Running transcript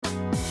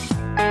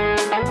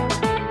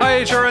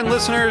HRN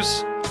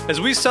listeners.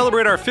 As we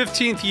celebrate our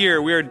 15th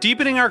year, we are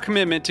deepening our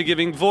commitment to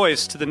giving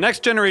voice to the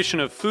next generation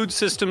of food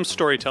systems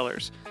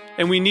storytellers,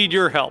 and we need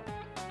your help.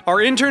 Our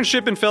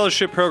internship and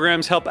fellowship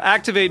programs help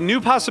activate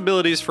new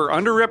possibilities for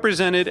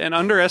underrepresented and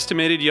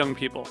underestimated young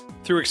people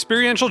through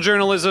experiential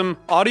journalism,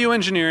 audio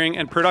engineering,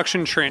 and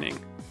production training.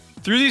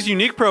 Through these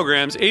unique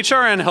programs,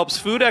 HRN helps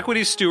food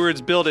equity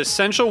stewards build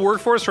essential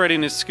workforce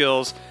readiness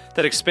skills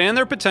that expand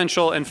their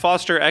potential and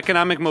foster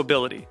economic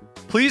mobility.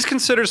 Please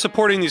consider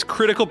supporting these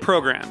critical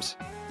programs.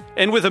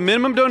 And with a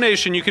minimum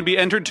donation, you can be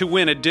entered to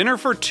win a dinner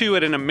for two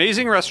at an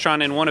amazing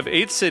restaurant in one of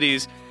 8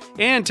 cities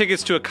and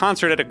tickets to a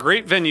concert at a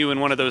great venue in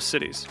one of those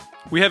cities.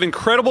 We have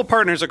incredible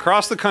partners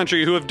across the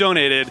country who have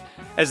donated,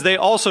 as they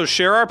also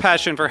share our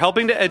passion for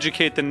helping to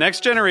educate the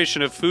next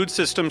generation of food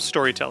systems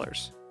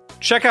storytellers.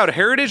 Check out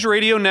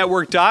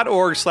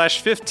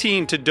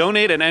heritageradionetwork.org/15 to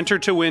donate and enter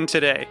to win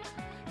today.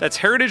 That's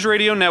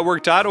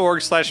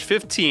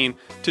heritageradionetwork.org/15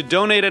 to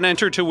donate and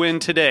enter to win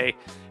today.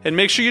 And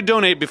make sure you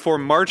donate before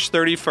March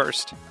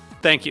 31st.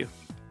 Thank you.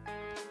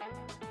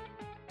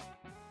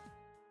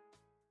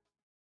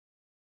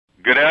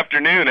 Good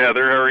afternoon,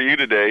 Heather. How are you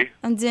today?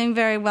 I'm doing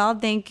very well,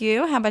 thank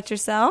you. How about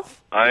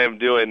yourself? I am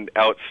doing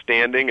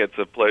outstanding. It's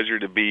a pleasure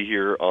to be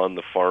here on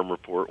the Farm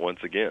Report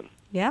once again.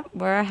 Yep,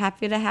 we're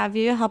happy to have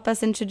you help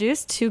us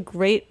introduce 2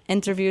 great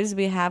interviews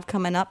we have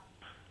coming up.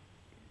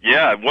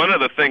 Yeah, one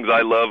of the things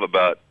I love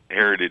about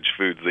Heritage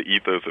Foods, the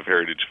ethos of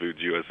Heritage Foods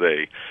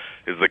USA,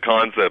 is the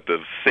concept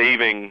of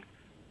saving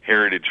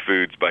heritage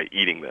foods by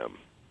eating them.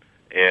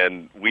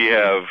 And we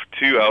have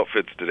 2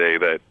 outfits today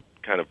that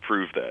kind of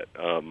prove that.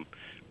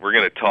 We're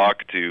going to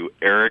talk to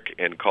Eric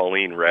and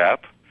Colleen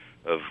Rapp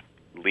of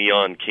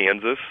Leonn,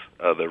 Kansas,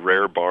 the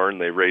Rare Barn.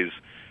 They raise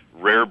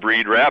rare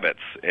breed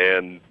rabbits,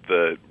 and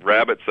the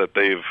rabbits that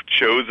they've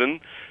chosen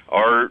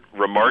are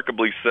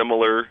remarkably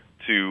similar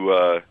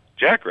to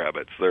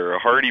jackrabbits. They're a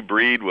hardy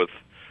breed with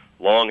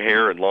long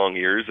hair and long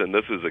ears, and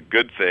this is a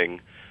good thing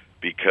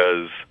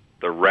because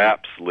the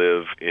Rapps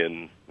live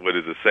in what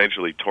is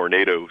essentially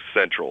tornado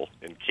central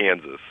in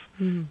Kansas,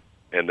 and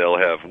they'll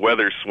have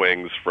weather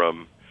swings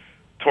from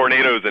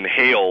tornadoes and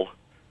hail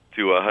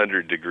to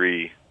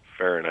 100-degree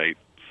Fahrenheit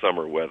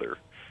summer weather.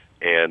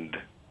 And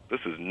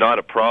this is not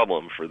a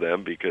problem for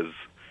them because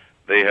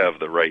they have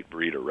the right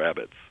breed of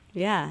rabbits.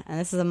 Yeah, and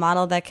this is a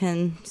model that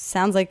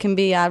sounds like can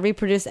be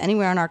reproduced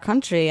anywhere in our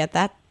country at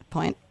that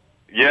point.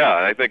 Yeah,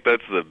 I think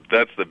that's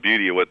the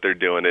beauty of what they're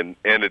doing, and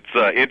it's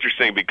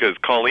interesting because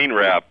Colleen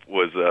Rapp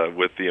was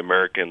with the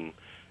American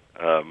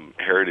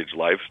Heritage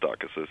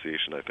Livestock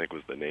Association, I think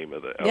was the name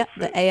of the outfit. Yep,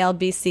 the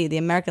ALBC, the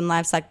American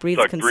Livestock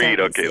Breeds Conservancy.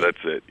 Breed, okay,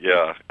 that's it.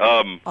 Yeah,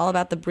 all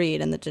about the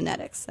breed and the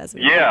genetics, as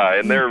we know.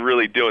 And they're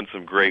really doing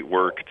some great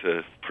work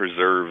to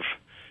preserve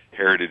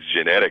heritage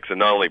genetics, and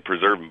not only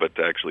preserve them, but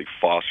to actually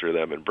foster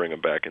them and bring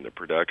them back into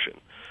production.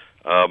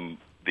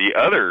 The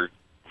other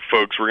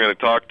folks we're going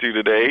to talk to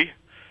today,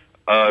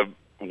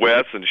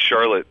 Wes and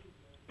Charlotte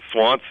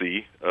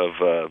Swancy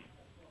of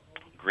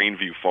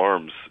Riverview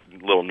Farms, a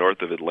little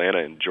north of Atlanta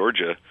in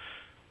Georgia,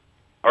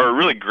 are a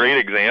really great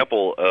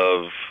example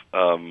of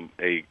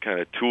a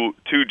kind of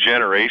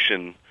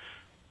two-generation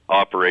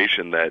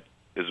operation that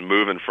is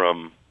moving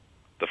from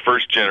the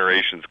first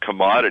generation's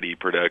commodity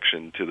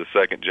production to the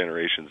second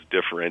generation's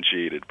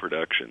differentiated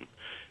production.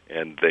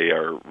 And they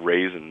are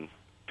raising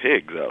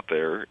pigs out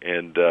there.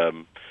 And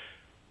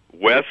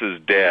Wes's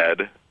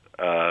dad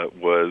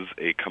was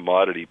a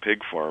commodity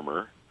pig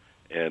farmer,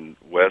 and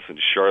Wes and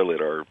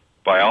Charlotte are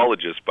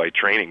biologists by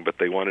training, but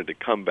they wanted to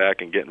come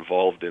back and get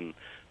involved in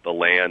the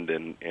land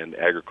and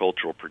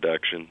agricultural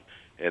production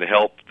and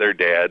help their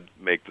dad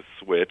make the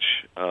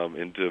switch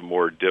into a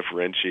more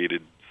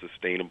differentiated,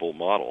 sustainable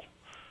model.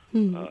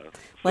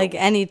 Like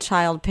any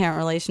child-parent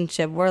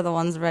relationship, we're the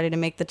ones ready to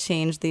make the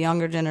change, the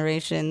younger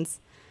generations.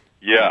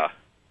 Yeah,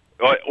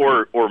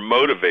 or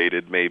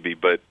motivated maybe,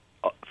 but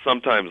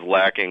sometimes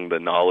lacking the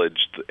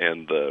knowledge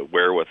and the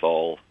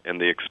wherewithal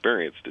and the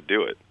experience to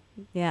do it.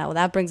 Yeah, well,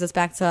 that brings us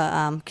back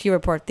to Q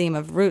Report theme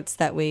of roots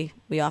that we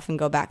often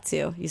go back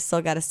to. You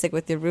still got to stick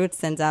with your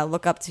roots and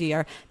look up to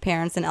your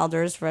parents and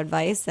elders for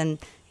advice and,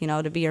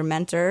 to be your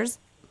mentors.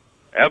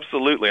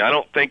 Absolutely. I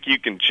don't think you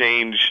can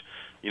change,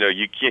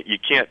 you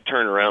can't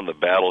turn around the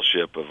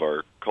battleship of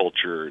our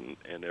culture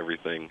and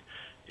everything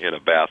in a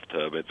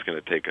bathtub. It's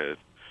going to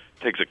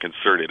takes a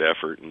concerted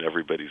effort, and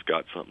everybody's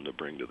got something to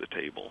bring to the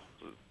table.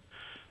 So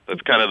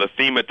that's kind of the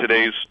theme of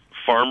today's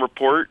Farm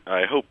Report.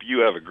 I hope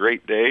you have a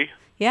great day.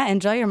 Yeah,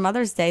 enjoy your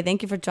Mother's Day.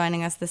 Thank you for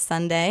joining us this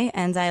Sunday,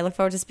 and I look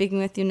forward to speaking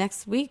with you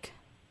next week.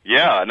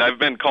 Yeah, and I've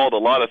been called a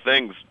lot of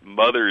things.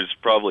 Mother's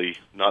probably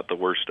not the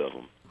worst of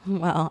them.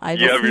 Well,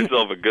 you have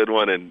yourself a good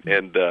one,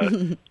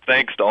 and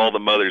thanks to all the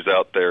mothers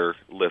out there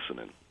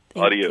listening.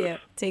 Adios. You.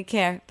 Take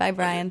care. Bye,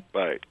 Brian.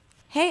 Bye.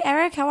 Hey,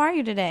 Eric, how are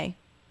you today?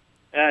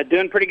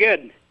 Doing pretty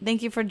good.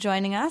 Thank you for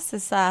joining us.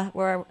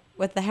 We're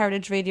with the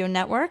Heritage Radio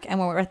Network, and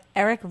we're with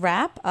Eric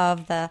Rapp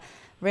of the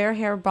Rare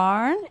Hare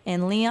Barn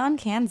in Leonn,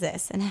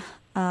 Kansas. And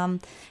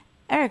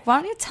Eric,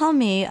 why don't you tell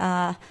me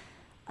and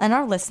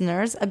our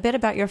listeners a bit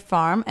about your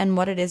farm and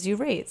what it is you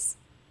raise?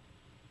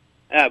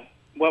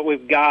 What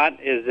we've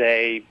got is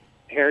a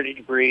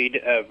heritage breed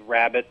of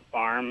rabbit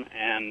farm,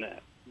 and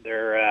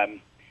they're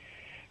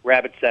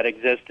rabbits that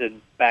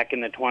existed back in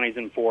the 20s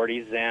and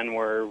 40s, and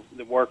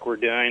the work we're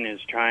doing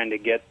is trying to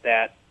get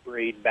that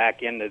breed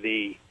back into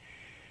the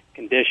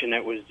condition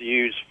it was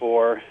used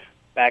for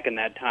back in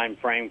that time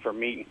frame for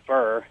meat and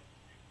fur.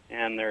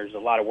 And there's a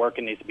lot of work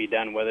that needs to be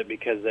done with it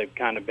because they've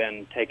kind of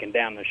been taken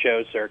down the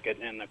show circuit,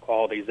 and the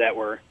qualities that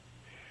were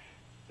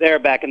there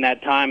back in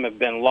that time have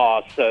been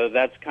lost. So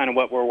that's kind of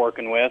what we're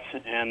working with,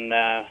 and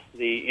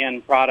the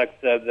end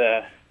product of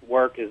the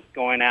work is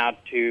going out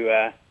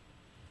to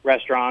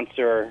restaurants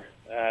or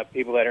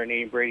people that are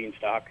needing breeding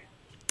stock.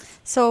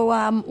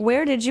 So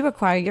where did you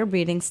acquire your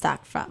breeding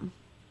stock from?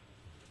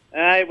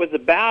 It was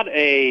about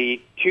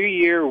a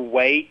 2-year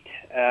wait.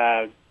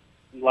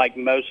 Like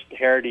most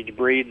heritage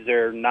breeds,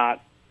 they're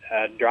not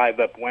a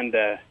drive-up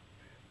window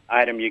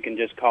item. You can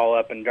just call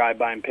up and drive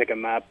by and pick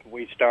them up.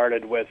 We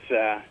started with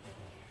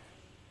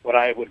what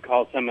I would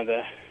call some of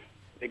the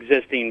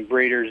existing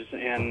breeders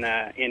in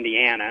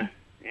Indiana,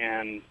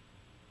 and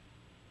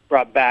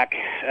brought back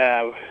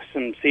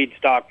some seed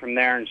stock from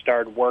there and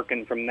started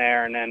working from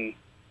there, and then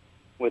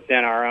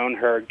within our own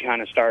herd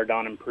kind of started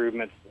on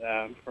improvements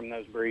from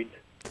those breeds.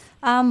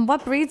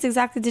 What breeds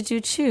exactly did you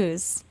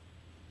choose?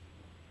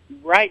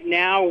 Right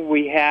now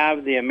we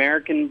have the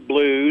American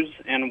Blues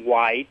and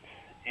Whites,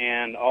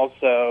 and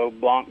also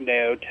Blanc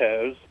de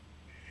Autos,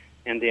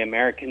 and the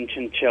American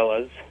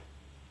Chinchillas.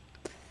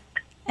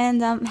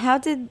 And how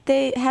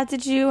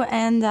did you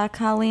and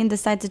Colleen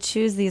decide to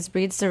choose these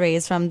breeds to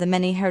raise from the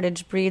many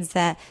heritage breeds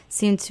that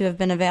seem to have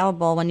been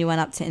available when you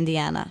went up to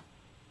Indiana?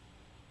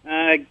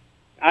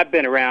 I've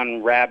been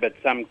around rabbits.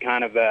 I'm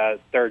kind of a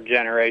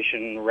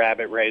third-generation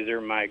rabbit raiser.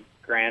 My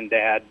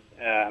granddad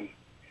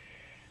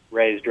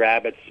raised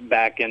rabbits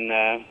back in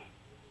the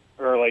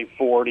early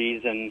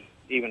 40s and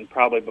even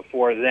probably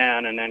before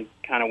then, and then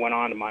kind of went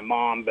on to my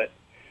mom. But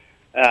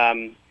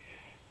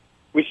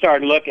we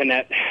started looking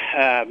at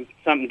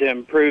something to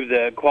improve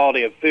the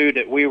quality of food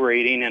that we were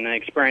eating, and the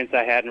experience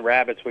I had in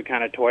rabbits, we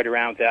kind of toyed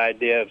around with the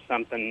idea of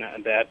something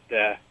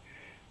that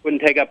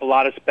wouldn't take up a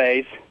lot of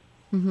space.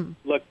 Mm-hmm.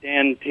 Looked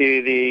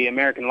into the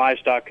American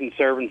Livestock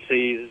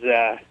Conservancy's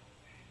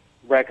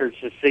records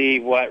to see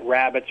what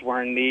rabbits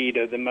were in need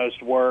of the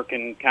most work,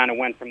 and kind of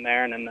went from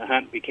there, and then the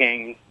hunt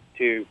became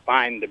to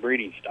find the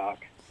breeding stock.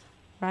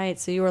 Right,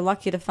 so you were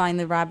lucky to find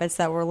the rabbits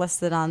that were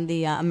listed on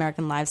the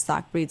American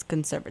Livestock Breeds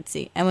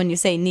Conservancy. And when you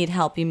say need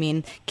help, you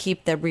mean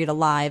keep their breed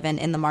alive and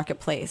in the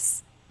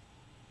marketplace.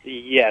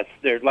 Yes,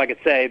 like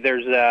I say,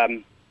 there's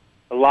a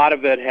lot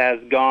of it has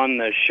gone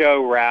the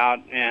show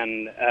route,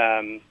 and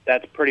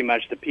that's pretty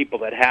much the people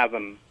that have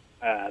them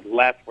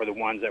left were the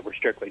ones that were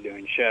strictly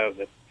doing show.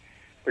 The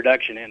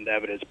production end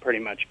of it is pretty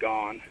much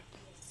gone.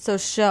 So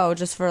show,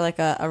 just for like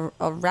a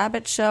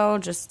rabbit show,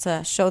 just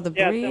to show the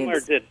breeds? Yeah, similar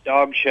to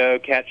dog show,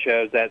 cat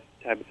shows, that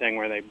type of thing,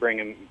 where they bring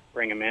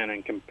them in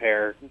and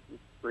compare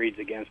breeds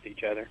against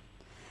each other.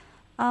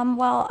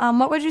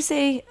 What would you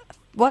say,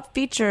 what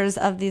features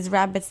of these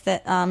rabbits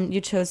that you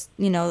chose,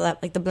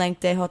 like the Blanc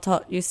de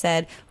Hotot you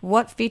said,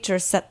 what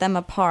features set them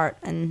apart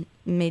and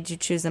made you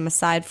choose them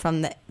aside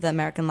from the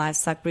American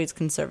Livestock Breeds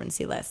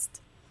Conservancy list?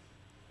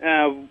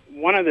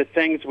 One of the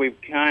things we've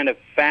kind of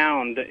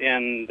found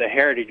in the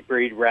heritage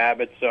breed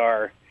rabbits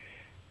are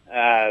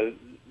the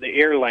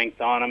ear length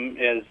on them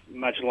is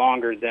much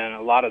longer than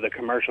a lot of the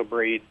commercial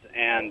breeds,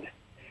 and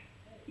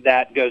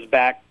that goes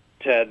back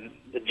to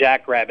the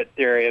jackrabbit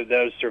theory of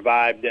those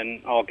survived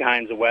in all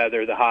kinds of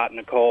weather, the hot and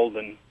the cold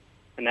and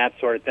that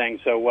sort of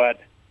thing. So what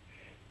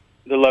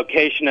the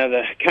location of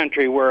the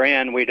country we're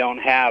in, we don't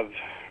have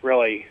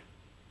really,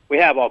 we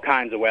have all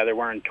kinds of weather.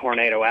 We're in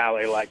Tornado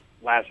Alley. Like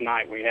last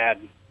night we had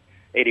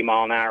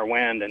 80-mile-an-hour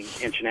wind and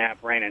inch and a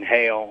half rain and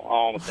hail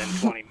all within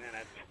 20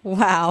 minutes.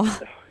 Wow.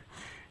 So,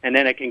 and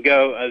then it can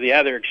go the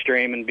other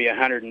extreme and be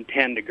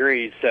 110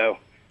 degrees. So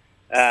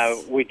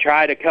we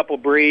tried a couple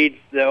breeds,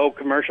 the old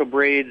commercial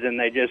breeds, and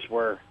they just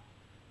were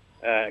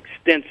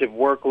extensive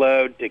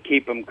workload to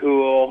keep them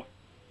cool.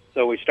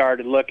 So we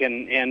started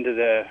looking into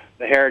the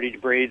heritage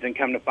breeds, and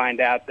come to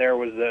find out there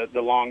was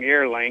the long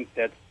ear length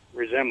that's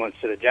resemblance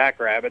to the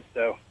jackrabbit.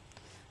 So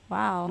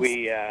wow.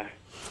 We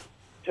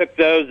took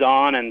those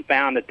on and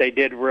found that they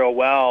did real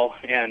well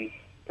in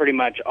pretty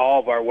much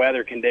all of our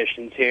weather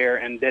conditions here,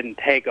 and didn't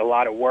take a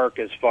lot of work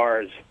as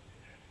far as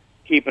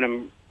keeping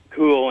them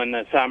cool in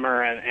the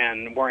summer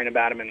and worrying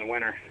about them in the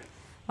winter.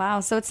 Wow,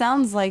 so it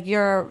sounds like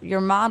your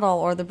model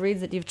or the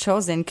breeds that you've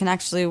chosen can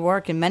actually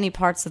work in many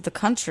parts of the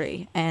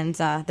country, and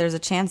there's a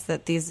chance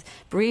that these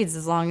breeds,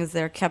 as long as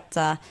they're kept,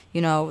 the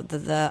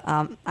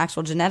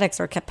actual genetics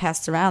are kept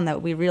passed around,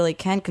 that we really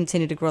can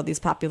continue to grow these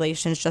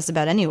populations just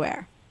about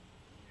anywhere.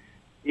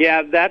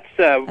 Yeah, that's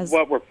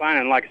what we're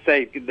finding. Like I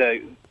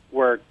say,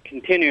 we're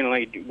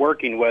continually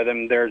working with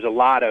them. There's a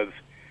lot of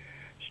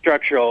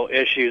structural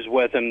issues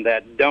with them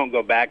that don't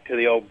go back to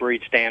the old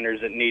breed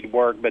standards that need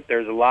work, but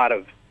there's a lot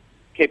of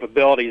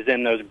capabilities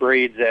in those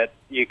breeds that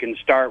you can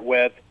start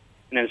with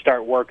and then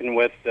start working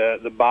with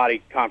the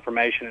body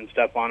conformation and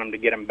stuff on them to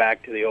get them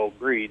back to the old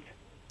breeds.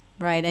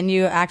 Right, and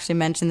you actually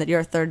mentioned that you're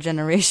a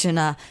third-generation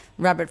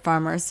rabbit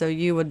farmer, so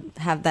you would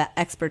have that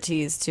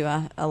expertise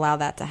to allow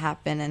that to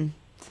happen and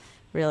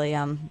really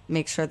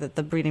make sure that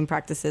the breeding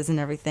practices and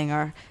everything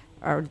are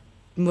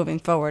moving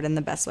forward in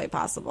the best way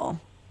possible.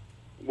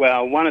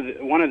 Well, one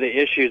of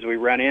the issues we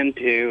run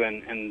into,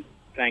 and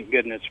thank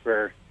goodness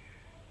for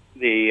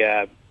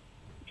the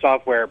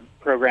software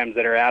programs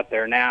that are out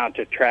there now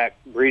to track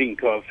breeding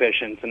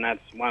coefficients, and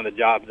that's one of the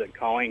jobs that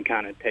Colleen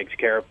kind of takes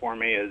care of for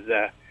me,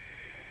 is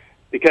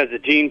because the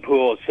gene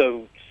pool is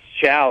so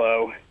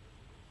shallow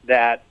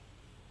that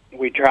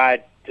we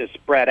try to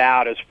spread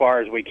out as far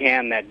as we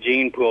can that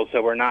gene pool,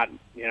 so we're not,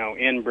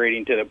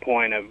 inbreeding to the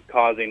point of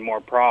causing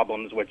more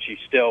problems, which you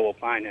still will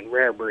find in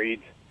rare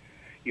breeds.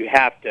 You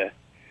have to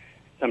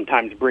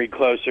sometimes breed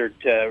closer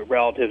to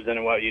relatives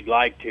than what you'd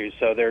like to.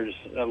 So there's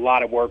a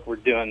lot of work we're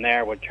doing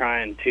there.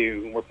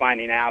 We're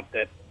finding out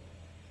that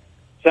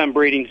some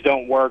breedings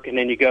don't work, and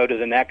then you go to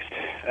the next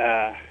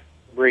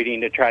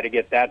breeding to try to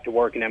get that to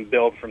work and then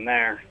build from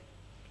there.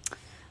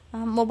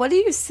 Well, what do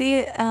you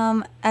see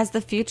as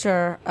the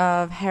future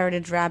of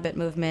heritage rabbit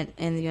movement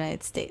in the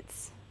United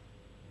States?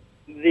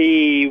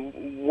 The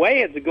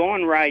way it's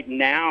going right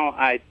now,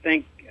 I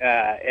think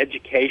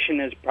education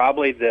is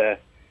probably the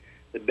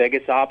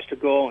biggest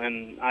obstacle,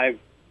 and I'm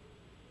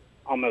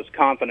almost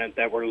confident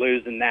that we're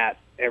losing that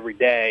every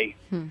day.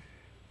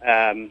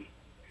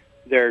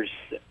 There's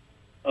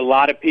a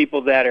lot of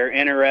people that are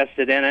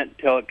interested in it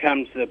till it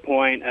comes to the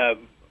point of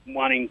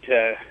wanting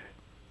to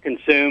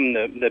consume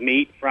the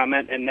meat from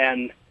it, and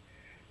then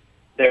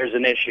there's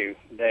an issue.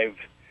 They've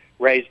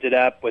raised it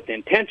up with the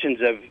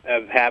intentions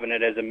of having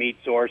it as a meat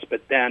source,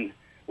 but then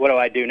what do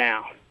I do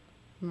now?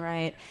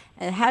 Right.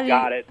 And how do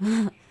Got it.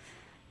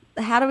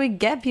 How do we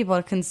get people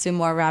to consume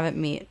more rabbit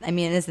meat? I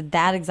mean, is it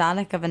that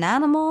exotic of an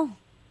animal?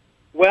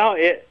 Well,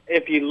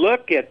 if you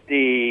look at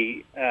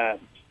go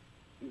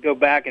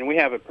back, and we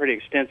have a pretty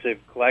extensive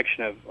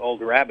collection of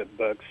old rabbit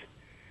books,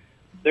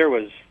 there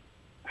was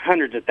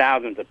hundreds of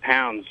thousands of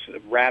pounds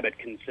of rabbit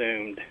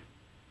consumed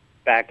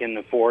back in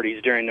the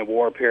 40s during the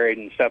war period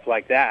and stuff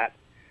like that,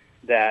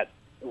 that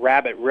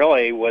rabbit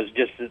really was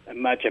just as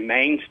much a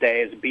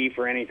mainstay as beef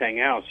or anything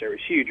else. There was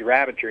huge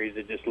rabbitries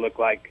that just looked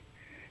like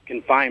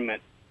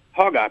confinement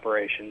hog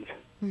operations.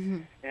 Mm-hmm.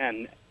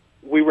 And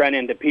we run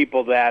into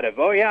people that have,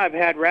 I've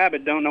had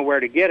rabbit, don't know where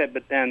to get it,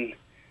 but then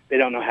they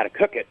don't know how to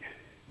cook it.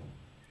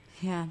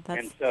 Yeah,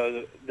 and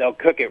so they'll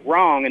cook it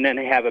wrong, and then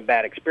they have a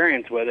bad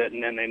experience with it,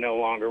 and then they no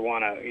longer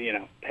want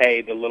to,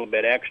 pay the little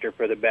bit extra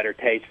for the better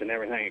taste and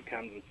everything. It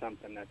comes with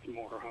something that's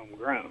more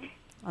homegrown.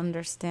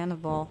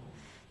 Understandable.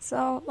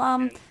 So,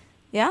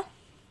 yeah?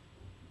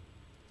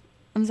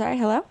 I'm sorry,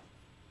 hello?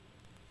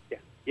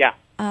 Yeah.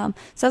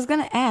 So I was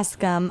going to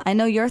ask, I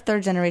know you're a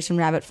third-generation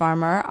rabbit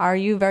farmer. Are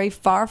you very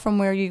far from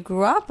where you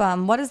grew up?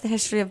 What is the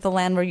history of the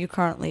land where you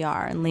currently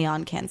are in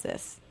Leonn,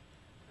 Kansas?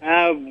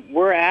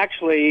 We're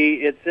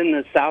actually, it's in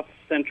the south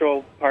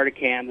central part of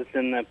Kansas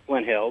in the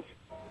Flint Hills,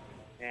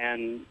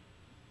 and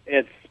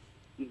it's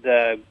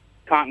the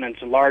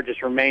continent's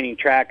largest remaining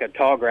tract of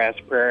tallgrass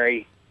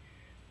prairie.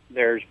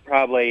 There's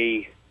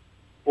probably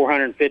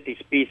 450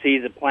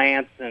 species of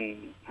plants and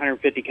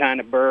 150 kind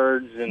of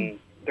birds and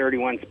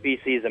 31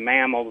 species of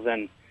mammals,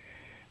 and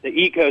the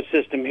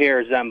ecosystem here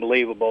is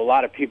unbelievable. A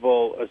lot of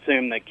people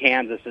assume that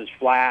Kansas is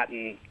flat,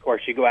 and of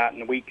course you go out in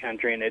the wheat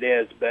country and it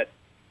is, but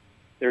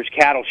there's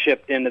cattle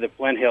shipped into the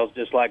Flint Hills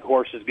just like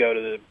horses go to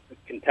the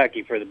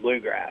Kentucky for the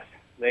bluegrass.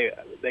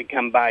 They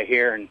come by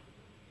here and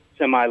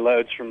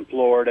semi-loads from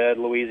Florida,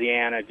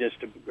 Louisiana, just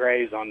to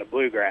graze on the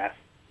bluegrass.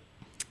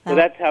 So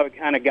that's how it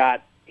kind of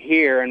got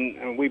here,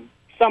 and we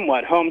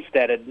somewhat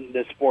homesteaded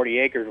this 40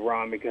 acres we're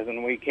on, because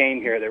when we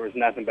came here there was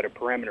nothing but a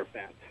perimeter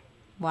fence.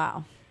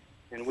 Wow.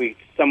 And we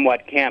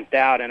somewhat camped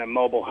out in a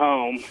mobile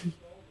home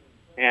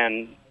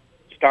and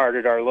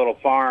started our little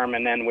farm,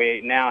 and then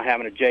we now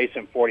have an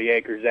adjacent 40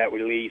 acres that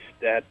we leased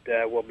that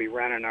we'll be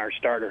running our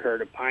starter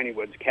herd of Piney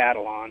Woods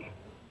cattle on.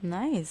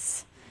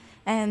 Nice.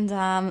 And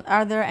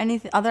are there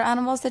any other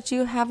animals that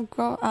you have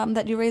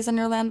that you raise on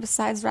your land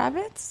besides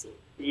rabbits?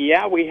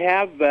 Yeah, we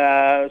have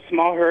a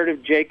small herd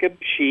of Jacob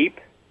sheep,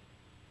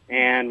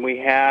 and we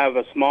have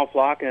a small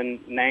flock of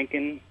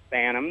Nankin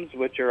Phantoms,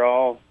 which are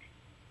all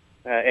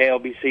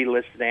ALBC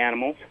listed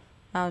animals.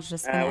 I was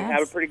just going to ask. We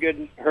have a pretty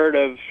good herd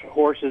of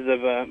horses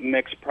of a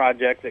mixed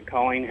project that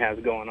Colleen has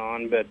going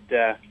on, but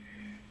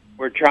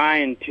we're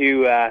trying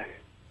to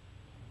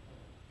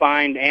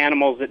find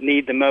animals that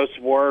need the most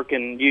work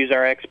and use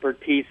our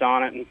expertise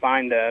on it and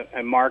find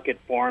a market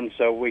for them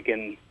so we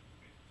can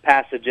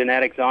pass the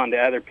genetics on to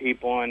other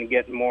people and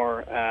get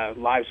more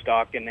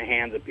livestock in the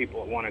hands of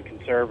people that want to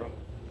conserve them.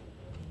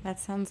 That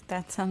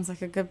sounds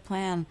like a good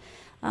plan.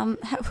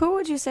 Who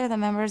would you say are the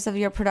members of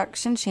your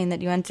production chain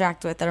that you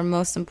interact with that are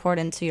most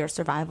important to your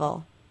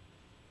survival?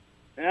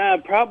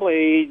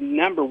 Probably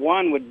number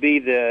one would be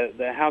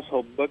the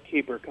household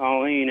bookkeeper,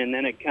 Colleen, and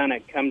then it kind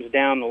of comes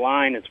down the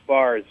line as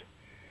far as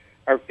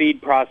our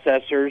feed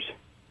processors.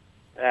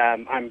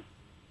 I'm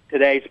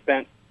today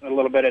spent a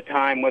little bit of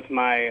time with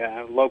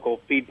my local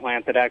feed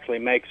plant that actually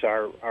makes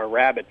our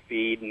rabbit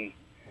feed and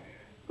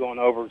going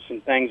over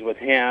some things with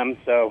him.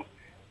 So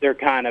they're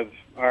kind of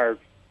our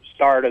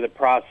start of the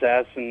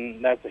process,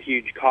 and that's a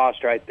huge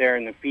cost right there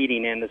in the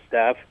feeding end of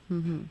stuff.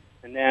 Mm-hmm.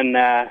 And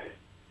then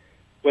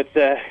with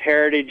the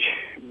heritage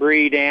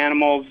breed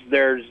animals,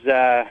 there's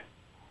the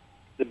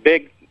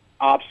big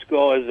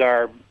obstacle is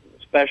our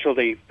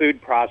specialty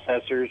food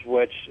processors,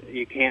 which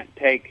you can't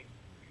take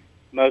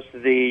most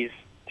of these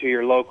to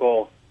your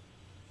local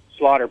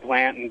slaughter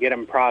plant and get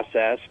them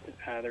processed.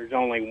 There's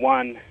only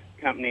one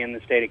company in the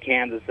state of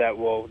Kansas that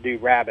will do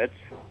rabbits.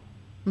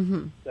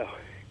 Mm-hmm. So,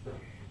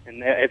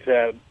 and it's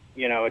a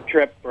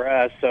trip for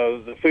us.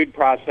 So the food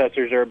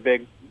processors are a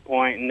big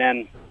point, and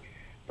then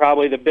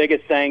probably the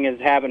biggest thing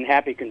is having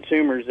happy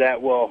consumers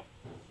that will,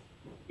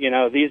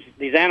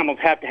 these animals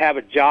have to have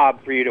a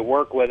job for you to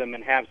work with them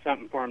and have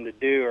something for them to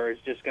do, or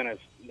it's just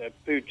the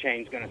food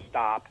chain's gonna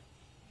stop.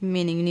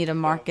 Meaning you need a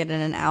market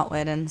and an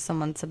outlet and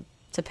someone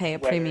to pay a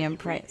premium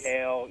price.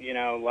 Retail,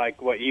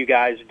 like what you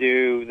guys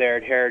do there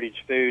at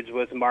Heritage Foods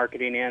with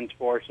marketing ends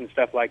for us and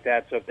stuff like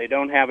that. So if they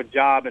don't have a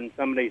job and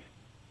somebody's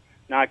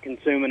not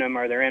consuming them,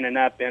 or they're ending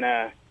up in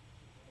a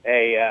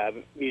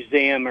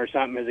museum or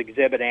something as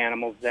exhibit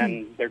animals,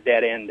 then they're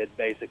dead-ended,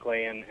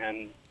 basically,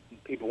 and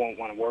people won't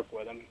want to work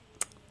with them.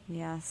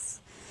 Yes.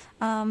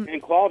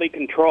 And quality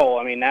control,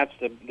 I mean, that's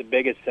the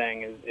biggest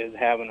thing is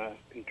having a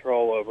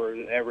control over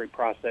every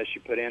process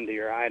you put into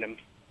your item.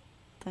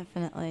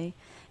 Definitely.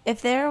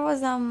 If there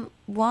was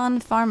one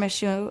farm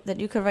issue that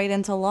you could write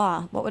into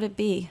law, what would it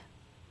be?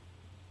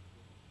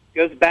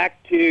 Goes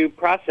back to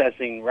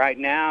processing. Right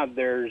now,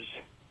 there's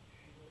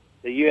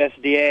the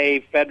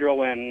USDA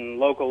federal and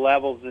local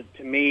levels.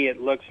 To me,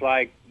 it looks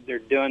like they're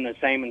doing the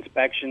same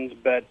inspections,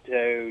 but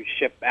to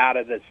ship out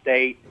of the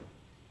state,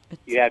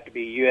 you have to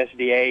be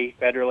USDA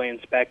federally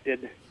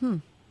inspected.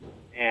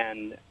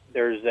 And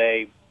there's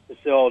a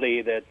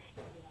facility that's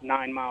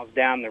 9 miles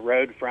down the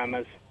road from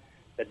us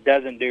that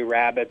doesn't do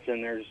rabbits,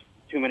 and there's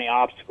too many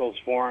obstacles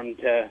for them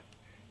to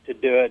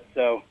do it.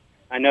 So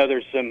I know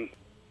there's some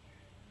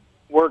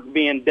work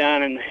being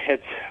done, and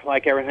it's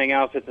like everything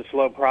else, it's a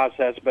slow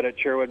process, but it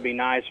sure would be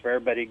nice for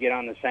everybody to get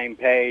on the same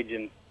page,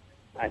 and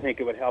I think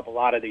it would help a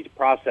lot of these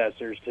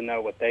processors to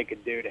know what they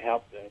could do to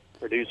help the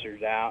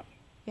producers out.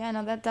 Yeah,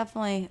 no, that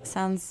definitely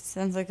sounds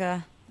like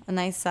a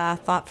nice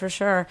thought for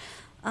sure.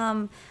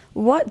 How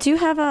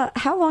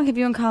long have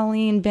you and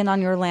Colleen been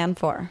on your land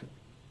for?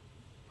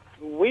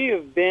 We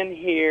have been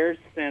here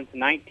since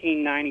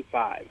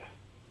 1995.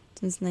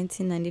 Since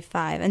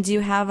 1995. And do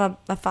you have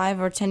a 5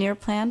 or 10 year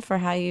plan for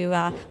how you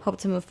hope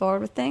to move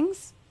forward with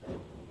things?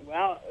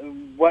 Well,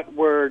 what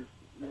we're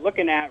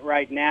looking at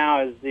right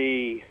now is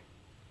the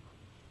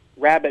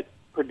rabbit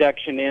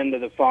production end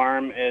of the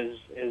farm is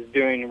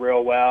doing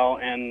real well,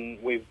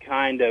 and we've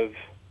kind of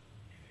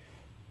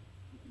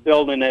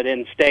building it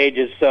in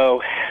stages.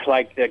 So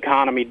like the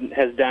economy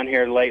has done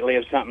here lately,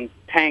 if something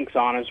tanks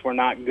on us, we're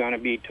not going to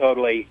be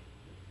totally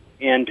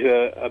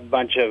into a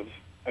bunch of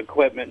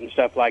equipment and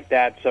stuff like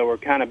that. So we're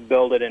kind of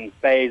build it in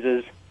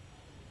phases,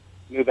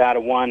 move out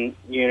of one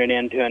unit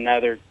into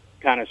another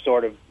kind of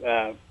sort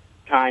of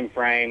time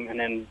frame, and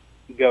then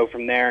go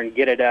from there and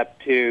get it up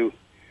to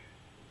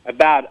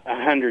about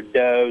 100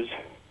 does,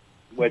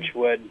 which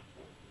would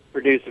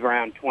produce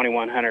around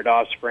 2,100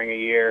 offspring a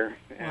year.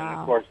 And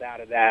wow. Of course,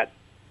 out of that,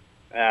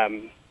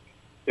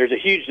 there's a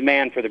huge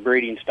demand for the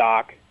breeding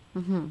stock.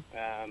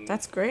 Mm-hmm.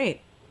 That's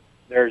great.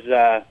 There's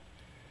a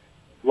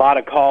lot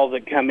of calls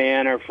that come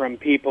in are from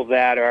people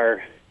that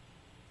are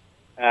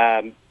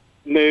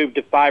moved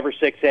to 5 or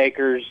 6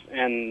 acres,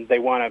 and they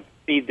want to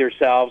feed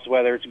themselves,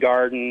 whether it's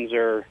gardens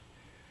or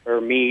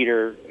meat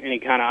or any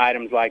kind of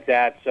items like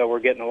that. So we're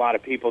getting a lot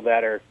of people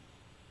that are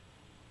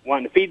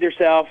wanting to feed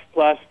themselves,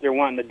 plus they're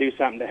wanting to do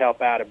something to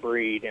help out a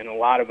breed. And a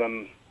lot of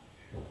them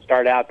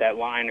start out that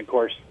line. Of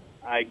course,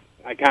 I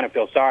kind of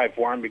feel sorry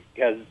for them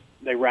because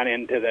they run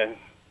into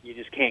you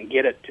just can't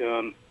get it to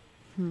them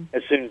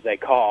as soon as they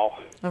call.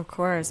 Of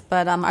course.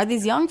 But are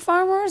these young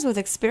farmers with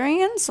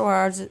experience,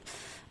 or is it,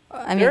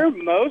 they're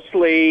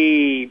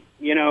mostly,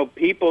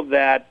 people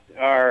that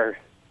are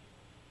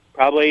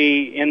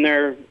probably in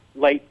their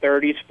late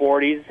 30s,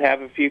 40s,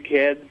 have a few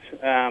kids,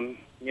 and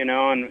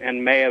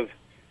may have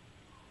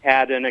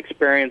had an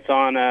experience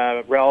on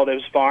a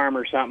relative's farm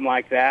or something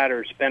like that,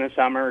 or spent a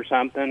summer or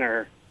something,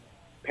 or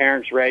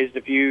parents raised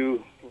a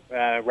few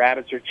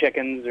rabbits or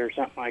chickens or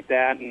something like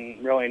that,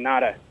 and really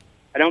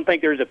I don't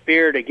think there's a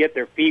fear to get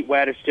their feet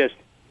wet. It's just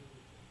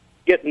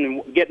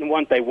getting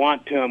what they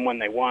want to them when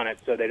they want it,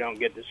 so they don't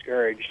get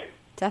discouraged.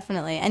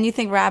 Definitely. And you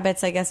think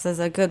rabbits, I guess, is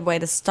a good way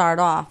to start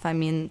off. I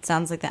mean, it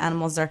sounds like the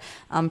animals are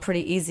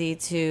pretty easy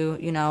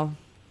to,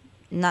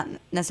 not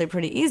necessarily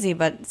pretty easy,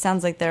 but it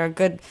sounds like they're a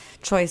good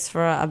choice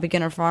for a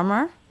beginner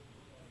farmer.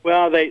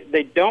 Well,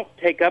 they don't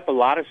take up a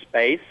lot of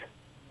space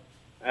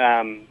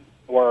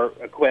or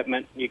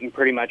equipment. You can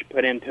pretty much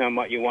put into them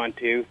what you want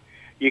to.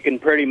 You can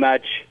pretty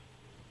much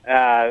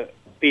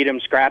feed them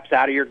scraps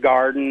out of your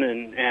garden,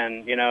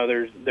 and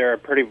they're a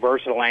pretty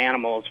versatile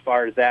animal as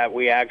far as that.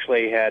 We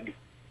actually had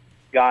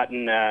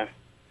gotten a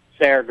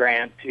SARE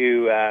grant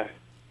to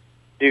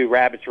do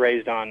rabbits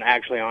raised on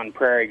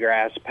prairie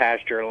grass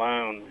pasture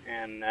alone,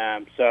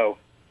 and so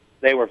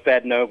they were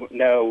fed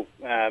no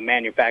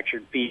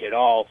manufactured feed at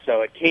all.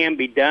 So it can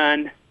be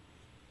done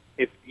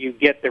if you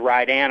get the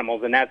right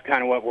animals, and that's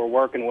kind of what we're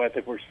working with.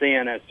 If we're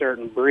seeing a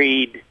certain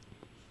breed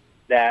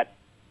that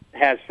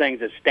has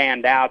things that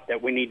stand out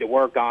that we need to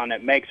work on,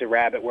 that makes a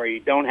rabbit where you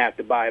don't have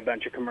to buy a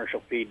bunch of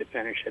commercial feed to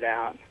finish it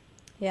out.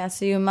 Yeah,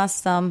 so you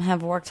must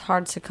have worked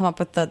hard to come up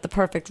with the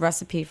perfect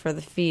recipe for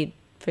the feed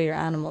for your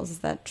animals. Is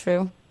that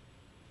true?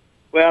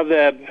 Well,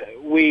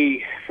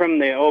 from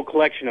the old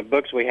collection of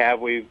books we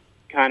have, we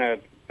kind of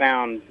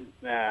found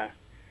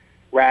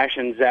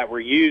rations that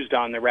were used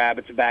on the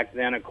rabbits back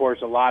then. Of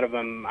course, a lot of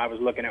them, I was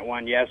looking at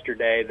one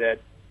yesterday that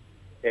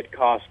it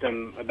cost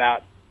them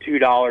about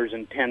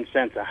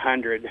 $2.10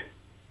 100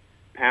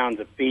 pounds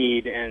of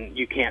feed, and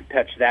you can't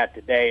touch that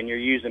today, and you're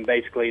using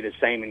basically the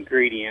same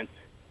ingredients.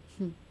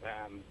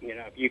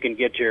 If you can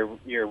get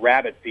your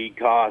rabbit feed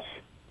costs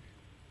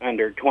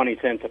under 20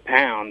 cents a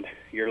pound,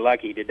 you're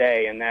lucky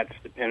today, and that's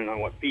depending on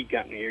what feed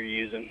company you're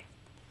using.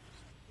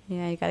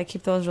 Yeah, you got to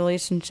keep those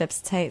relationships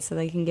tight so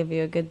they can give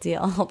you a good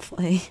deal,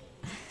 hopefully.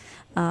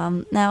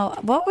 Now,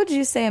 what would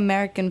you say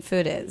American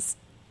food is?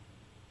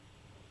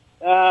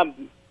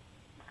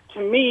 To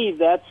me,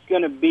 that's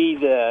going to be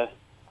the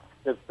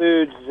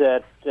foods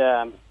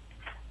that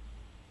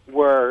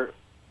were,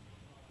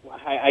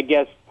 I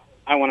guess,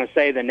 I want to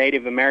say the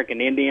Native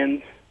American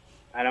Indians.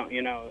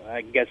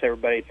 I guess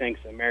everybody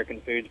thinks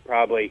American food's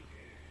probably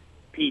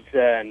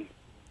pizza and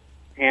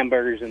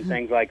hamburgers and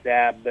things like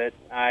that, but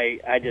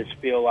I just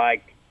feel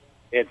like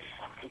it's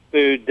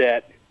food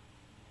that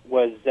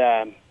was,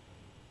 they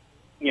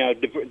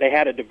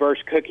had a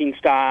diverse cooking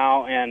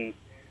style, and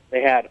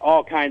they had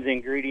all kinds of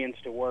ingredients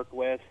to work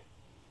with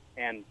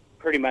and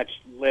pretty much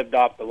lived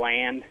off the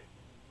land.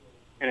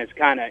 And it's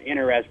kind of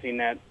interesting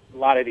that a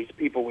lot of these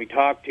people we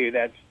talk to,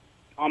 that's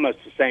almost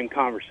the same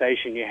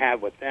conversation you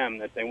have with them,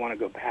 that they want to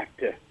go back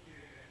to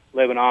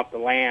living off the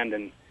land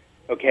and,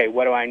 okay,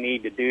 what do I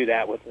need to do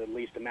that with the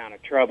least amount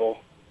of trouble?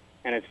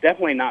 And it's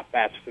definitely not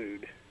fast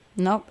food.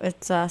 Nope,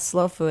 it's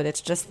slow food.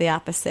 It's just the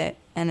opposite.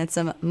 And it's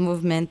a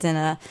movement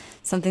and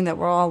something that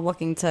we're all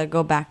looking to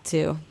go back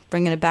to.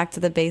 Bringing it back to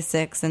the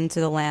basics and to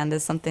the land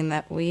is something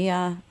that we,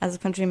 as a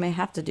country, may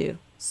have to do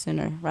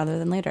sooner rather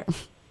than later.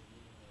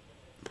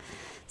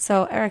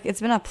 So, Eric,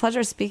 it's been a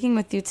pleasure speaking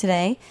with you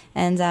today,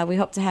 and we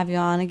hope to have you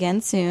on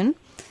again soon.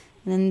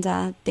 And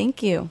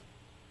thank you.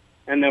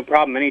 And no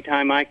problem.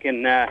 Anytime I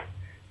can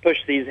push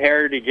these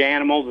heritage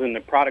animals and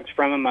the products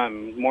from them,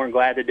 I'm more than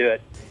glad to do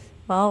it.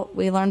 Well,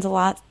 we learned a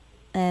lot,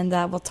 and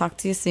we'll talk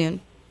to you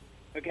soon.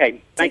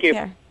 Okay. Thank you.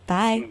 Take care.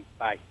 Bye.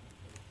 Bye.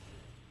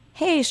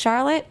 Hey,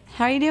 Charlotte.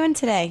 How are you doing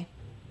today?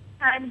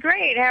 I'm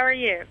great. How are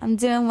you? I'm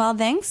doing well,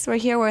 thanks. We're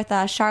here with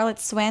Charlotte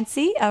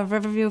Swancy of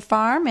Riverview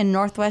Farm in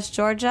Northwest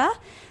Georgia.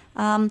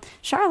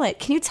 Charlotte,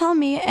 can you tell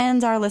me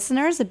and our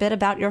listeners a bit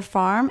about your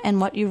farm and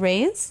what you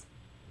raise?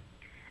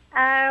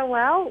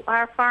 Well,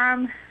 our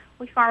farm,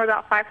 we farm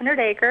about 500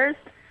 acres,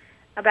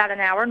 about an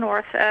hour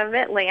north of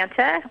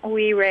Atlanta.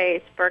 We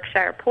raise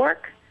Berkshire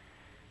pork,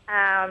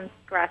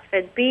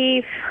 grass-fed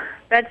beef,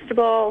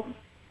 vegetables,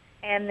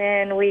 and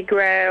then we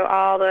grow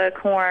all the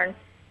corn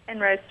and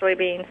roast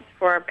soybeans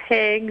for our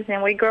pigs,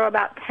 and we grow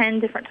about 10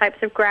 different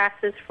types of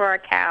grasses for our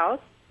cows.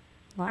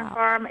 Wow. Our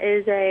farm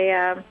is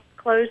a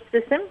closed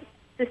system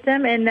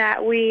in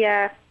that we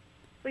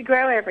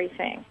grow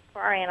everything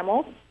for our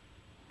animals,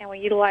 and we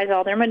utilize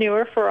all their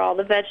manure for all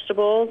the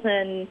vegetables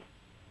and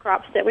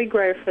crops that we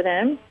grow for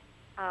them.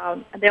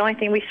 The only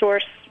thing we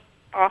source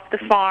off the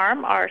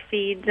farm are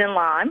seeds and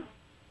lime,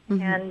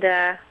 and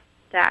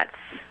that's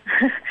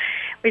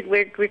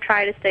we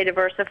try to stay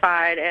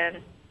diversified and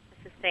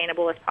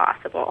sustainable as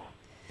possible.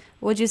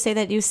 Would you say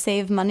that you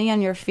save money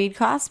on your feed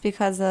costs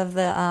because of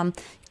the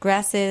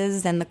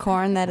grasses and the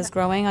corn that is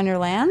growing on your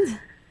land?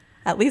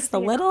 At least a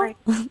little?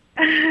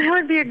 It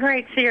would be a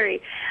great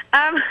theory.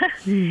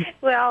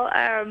 Well,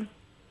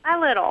 a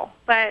little,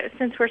 but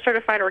since we're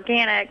certified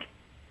organic,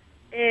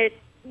 we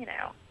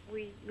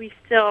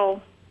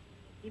still,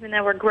 even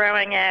though we're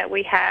growing it,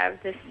 we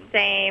have the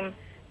same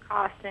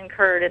cost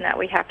incurred in that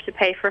we have to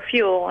pay for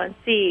fuel and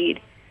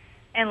seed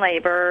and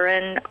labor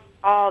and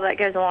all that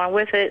goes along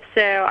with it.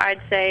 So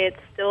I'd say it's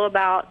still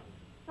about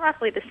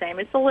roughly the same.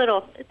 It's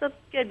a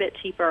good bit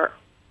cheaper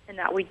in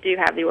that we do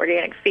have the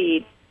organic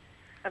feed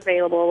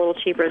available a little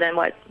cheaper than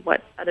what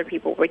other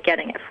people were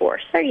getting it for.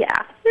 So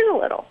yeah, there's a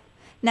little.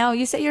 Now,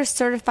 you say you're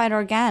certified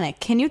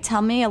organic. Can you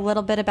tell me a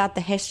little bit about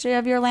the history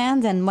of your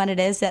land and when it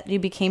is that you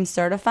became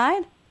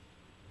certified?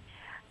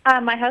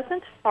 My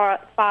husband's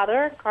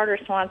father, Carter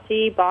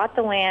Swancy, bought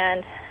the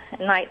land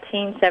in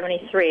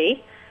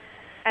 1973.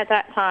 At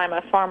that time,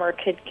 a farmer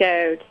could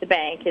go to the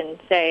bank and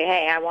say,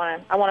 "Hey, I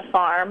want a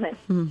farm,"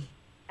 and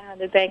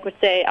the bank would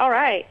say, "All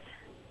right,"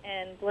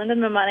 and lend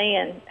them the money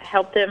and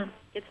help them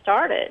get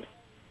started.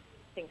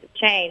 things have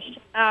changed.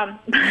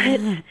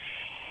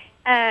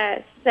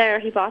 So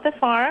he bought the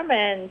farm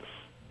and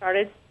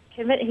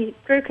he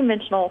grew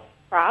conventional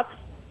crops,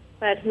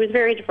 but he was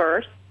very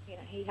diverse.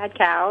 He had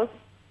cows,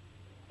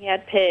 he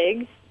had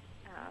pigs,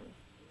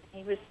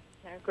 he was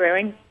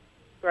growing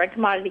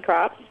commodity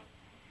crops.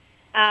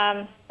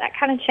 That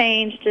kind of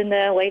changed in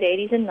the late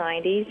 80s and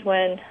 90s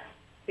when it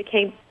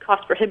became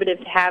cost prohibitive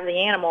to have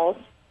the animals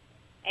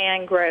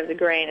and grow the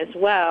grain as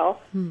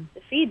well to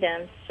feed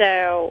them.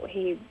 So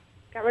he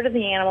got rid of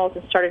the animals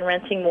and started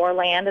renting more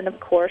land, and of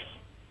course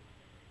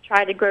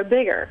tried to grow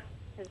bigger.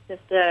 It's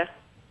just the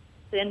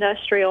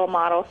industrial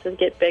model says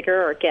get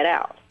bigger or get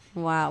out.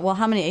 Wow. Well,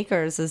 how many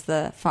acres is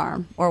the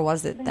farm, or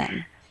was it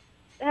then?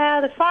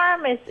 The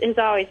farm has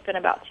always been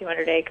about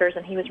 200 acres,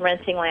 and he was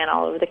renting land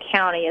all over the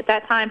county. At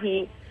that time,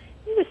 he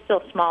was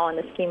still small in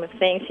the scheme of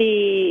things.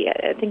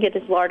 I think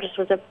his largest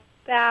was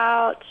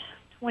about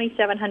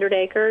 2,700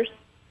 acres,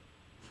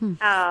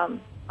 all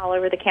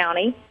over the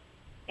county.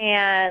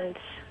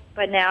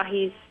 But now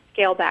he's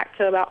scaled back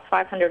to about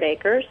 500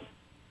 acres.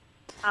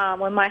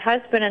 When my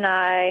husband and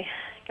I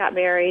got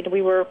married,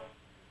 we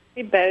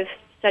both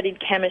studied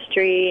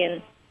chemistry,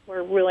 and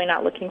we're really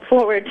not looking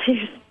forward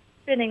to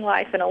spending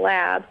life in a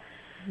lab.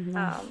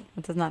 That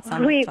does not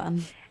sound like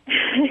fun.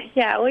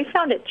 Yeah, we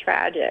found it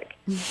tragic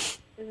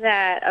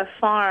that a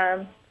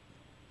farm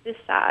this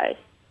size,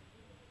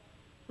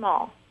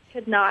 small,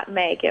 could not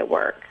make it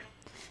work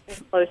in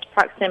close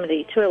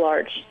proximity to a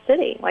large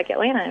city like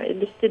Atlanta. It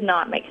just did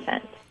not make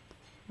sense.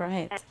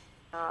 Right.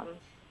 And,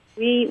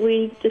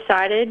 we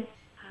decided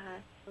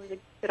it was a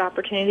good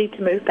opportunity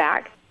to move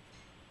back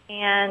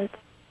and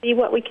see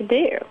what we could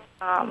do.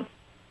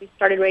 We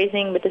started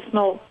raising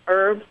medicinal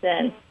herbs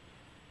and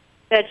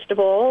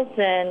vegetables,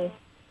 and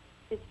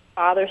his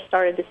father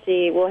started to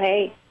see, well,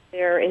 hey,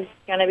 there is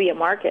going to be a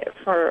market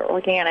for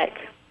organic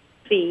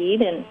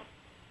feed and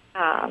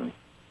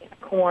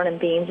corn and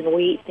beans and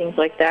wheat, things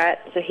like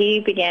that. So he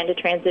began to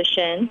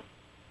transition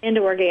into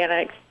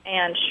organics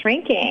and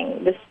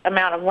shrinking this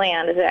amount of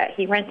land that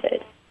he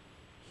rented.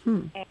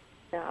 And,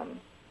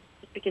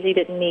 just because he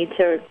didn't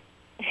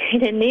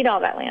need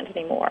all that land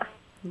anymore.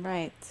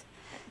 Right.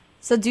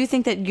 So do you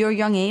think that your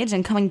young age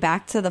and coming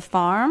back to the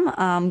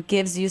farm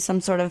gives you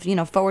some sort of,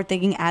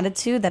 forward-thinking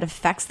attitude that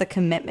affects the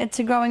commitment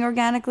to growing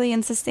organically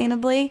and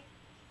sustainably?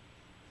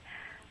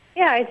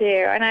 Yeah, I do.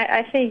 And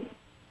I think,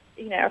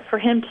 for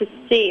him to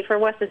see, for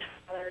Wes's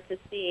father to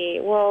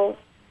see, well,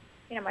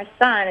 my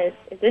son is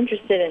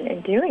interested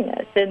in doing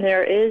this, and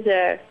there is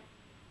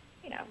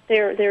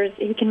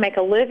he can make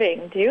a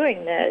living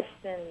doing this,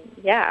 and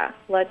yeah,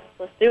 let's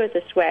do it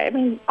this way. I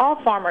mean, all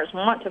farmers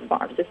want to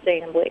farm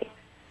sustainably,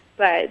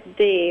 but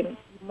the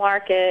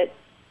market,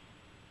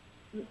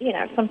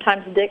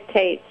 sometimes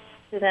dictates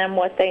to them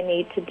what they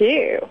need to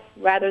do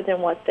rather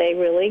than what they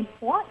really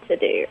want to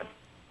do.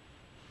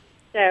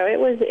 So it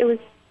was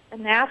a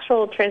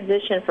natural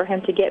transition for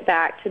him to get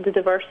back to the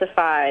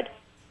diversified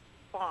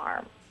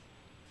farm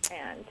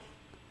and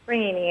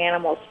bringing the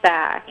animals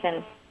back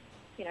and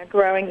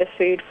growing the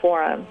food for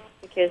them,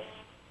 because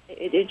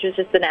it's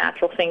just the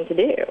natural thing to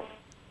do.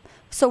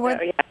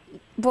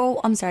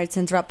 Well, I'm sorry to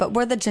interrupt, but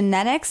were the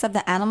genetics of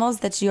the animals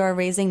that you are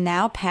raising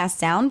now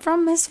passed down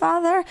from his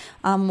father?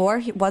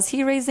 Was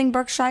he raising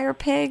Berkshire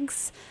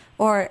pigs,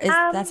 or is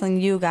that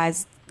something you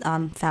guys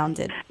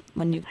founded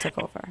when you took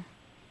over?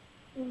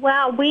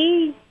 Well,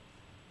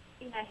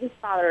 his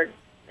father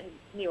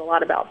knew a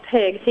lot about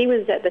pigs. He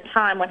was, at the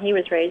time when he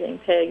was raising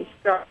pigs,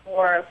 growing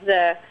more of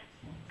the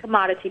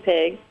commodity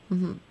pigs.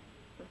 Mm-hmm.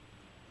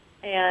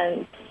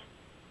 And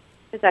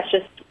that's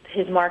just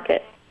his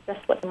market.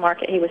 That's what the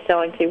market he was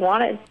selling to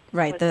wanted.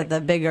 Right,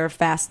 the bigger,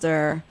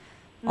 faster,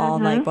 all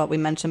like what we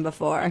mentioned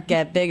before.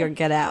 Get big or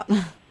get out.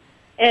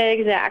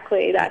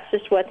 Exactly. That's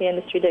just what the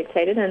industry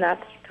dictated, and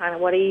that's kind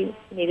of what he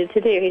needed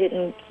to do. He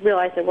didn't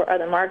realize there were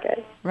other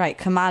markets. Right.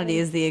 Commodity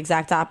is the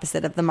exact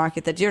opposite of the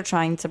market that you're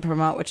trying to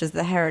promote, which is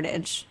the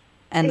heritage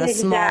and the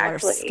smaller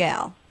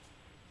scale.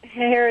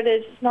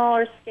 Heritage,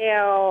 smaller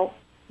scale,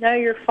 know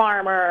your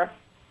farmer,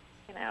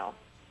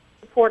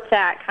 supports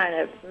that kind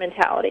of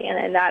mentality,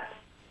 and that's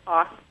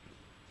awesome.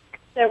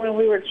 So when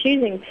we were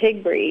choosing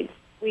pig breeds,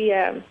 we,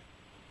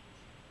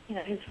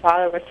 his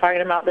father was talking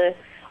about the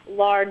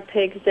lard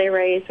pigs they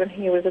raised when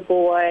he was a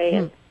boy,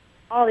 and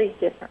all these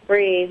different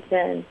breeds.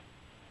 And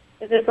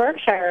the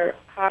Berkshire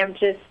hog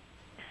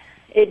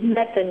it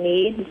met the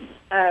needs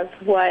of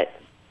what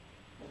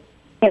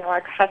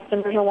our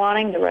customers are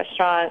wanting. The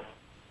restaurant,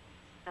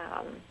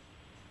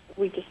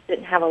 we just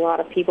didn't have a lot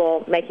of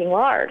people making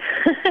lard,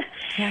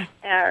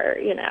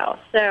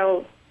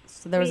 So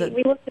there was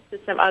we looked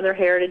at some other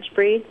heritage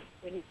breeds.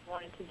 We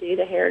wanted to do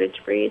the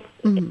heritage breeds.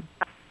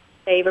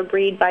 Save a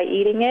breed by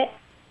eating it.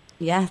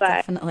 Yeah,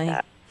 definitely.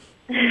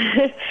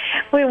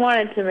 We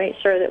wanted to make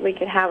sure that we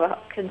could have a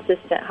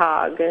consistent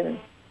hog and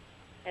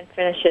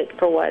finish it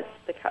for what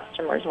the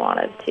customers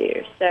wanted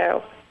to.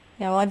 So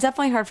Yeah, well, I've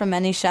definitely heard from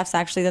many chefs,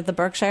 actually, that the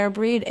Berkshire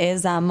breed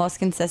is most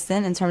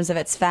consistent in terms of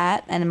its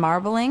fat and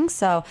marbling.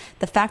 So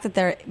the fact that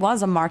there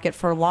was a market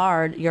for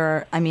lard,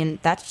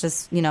 that's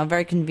just,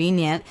 very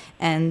convenient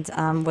and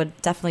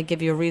would definitely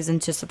give you a reason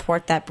to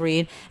support that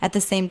breed. At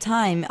the same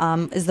time,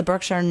 is the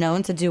Berkshire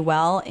known to do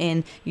well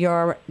in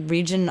your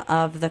region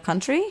of the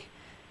country?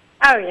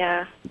 Oh,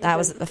 yeah. That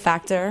was a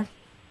factor?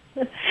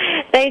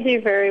 They do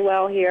very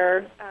well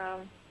here.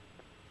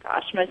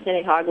 Most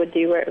any hog would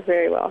do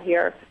very well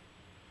here.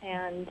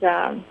 And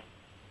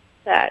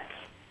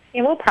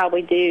we'll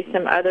probably do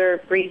some other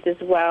breeds as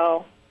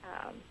well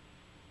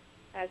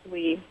as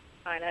we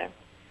kind of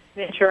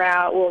venture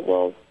out.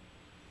 We'll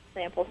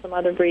sample some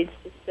other breeds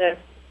just to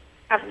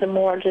have some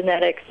more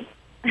genetics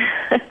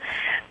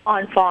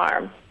on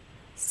farm.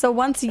 So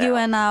once you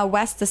and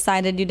Wes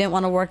decided you didn't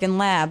want to work in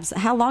labs,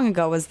 how long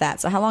ago was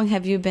that? So how long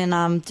have you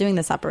been doing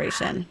this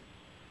operation?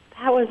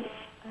 That was,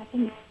 I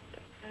think,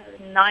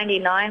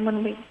 99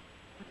 when we...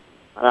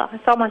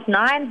 it's almost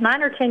 9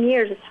 or 10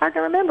 years. It's hard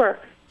to remember.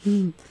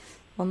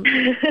 Well,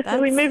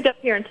 we moved up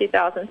here in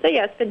 2000. So,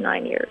 yeah, it's been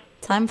 9 years.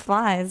 Time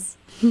flies.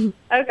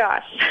 Oh,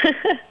 gosh.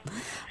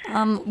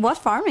 What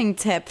farming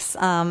tips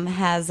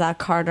has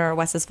Carter,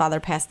 Wes's father,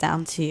 passed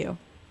down to you?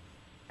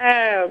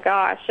 Oh,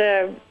 gosh.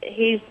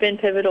 He's been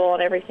pivotal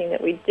in everything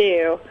that we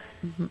do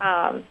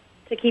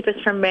to keep us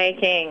from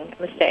making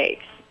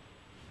mistakes.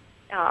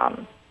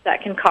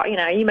 That can cost,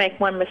 you make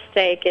one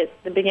mistake at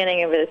the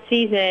beginning of a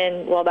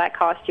season, well, that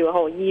costs you a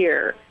whole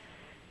year.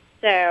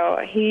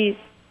 So he's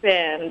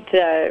been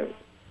the,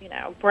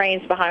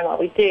 brains behind what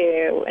we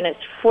do, and it's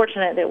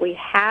fortunate that we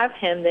have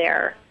him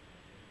there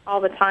all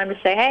the time to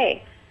say,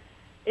 hey,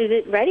 is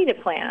it ready to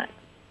plant?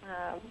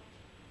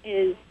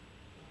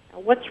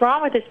 What's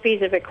wrong with this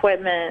piece of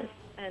equipment?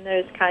 And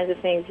those kinds of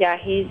things. Yeah,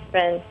 he's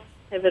been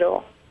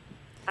pivotal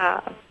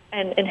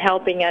in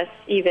helping us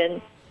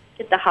even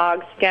get the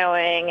hogs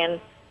going and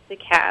the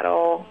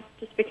cattle,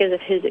 just because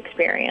of his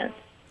experience.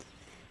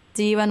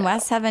 Do you and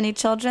Wes have any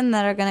children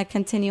that are going to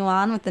continue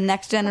on with the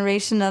next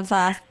generation of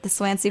the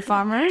Swancy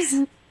farmers?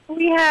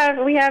 We have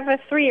a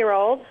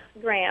 3-year-old,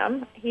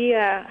 Graham. He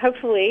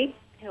hopefully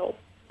he'll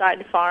decide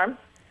to farm.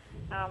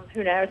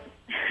 Who knows?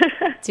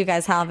 Do you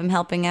guys have him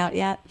helping out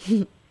yet?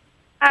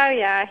 Oh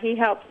yeah, he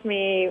helps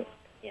me.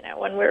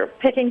 When we're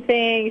picking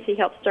things, he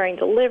helps during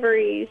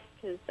deliveries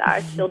because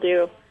I still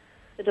do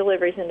the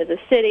deliveries into the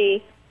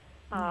city.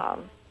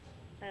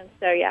 And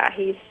so, yeah,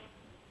 he's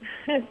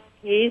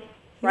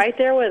right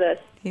there with us.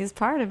 He's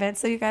part of it.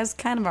 So you guys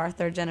kind of are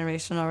third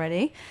generation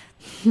already.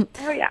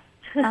 Oh, yeah.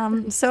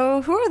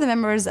 So who are the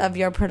members of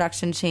your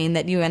production chain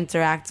that you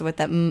interact with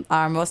that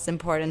are most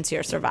important to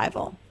your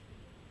survival?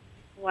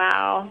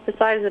 Wow.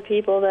 Besides the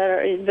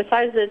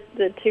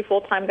 2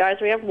 full-time guys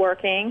we have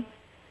working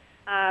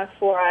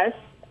for us,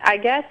 I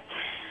guess,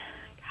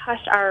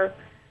 our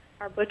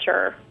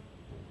butcher,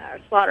 our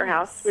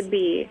slaughterhouse would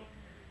be...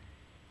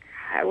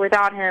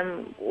 Without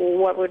him,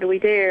 what would we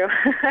do?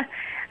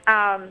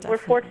 We're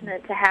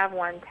fortunate to have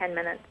one 10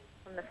 minutes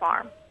from the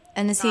farm.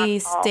 And is he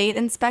state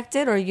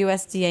inspected or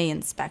USDA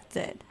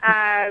inspected?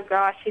 Oh,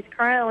 gosh, he's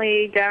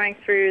currently going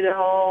through the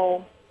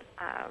whole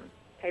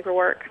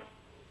paperwork.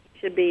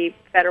 Should be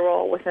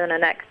federal within the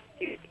next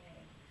 2 weeks.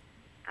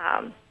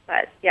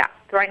 But, yeah,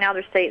 right now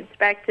they're state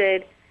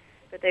inspected,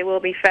 but they will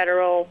be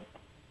federal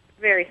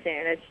very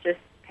soon. It's just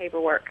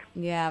paperwork.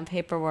 Yeah,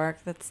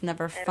 paperwork. That's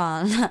never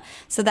fun.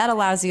 So that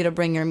allows you to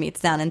bring your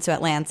meats down into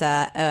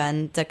Atlanta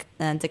and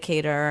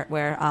Decatur,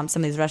 where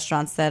some of these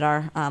restaurants that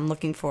are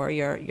looking for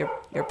your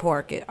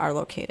pork are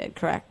located,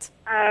 correct?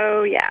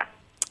 Oh, yeah.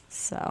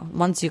 So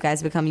once you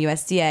guys become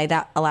USDA,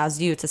 that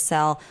allows you to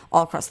sell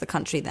all across the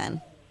country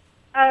then.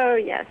 Oh,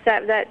 yes.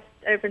 That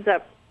opens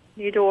up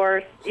new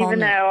doors, even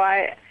though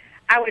I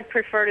would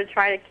prefer to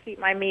try to keep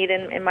my meat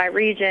in my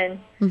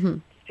region. Mm-hmm.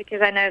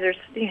 Because I know there's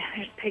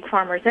pig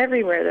farmers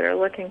everywhere that are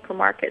looking for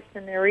markets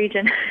in their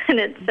region, and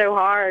it's so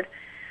hard.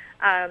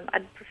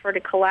 I'd prefer to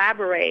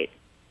collaborate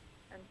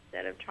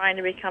instead of trying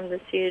to become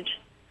this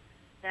huge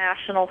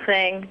national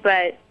thing.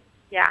 But,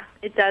 yeah,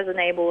 it does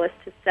enable us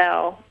to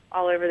sell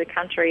all over the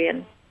country,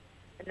 and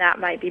that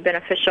might be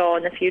beneficial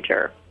in the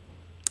future.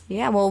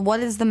 Yeah, well,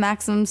 what is the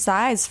maximum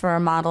size for a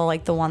model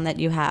like the one that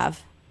you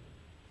have?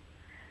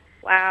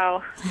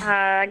 Wow.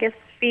 I guess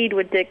feed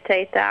would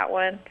dictate that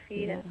one,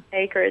 and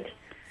acreage.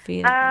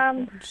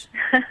 And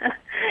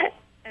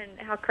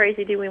how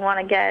crazy do we want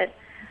to get?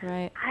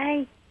 Right.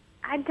 I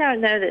don't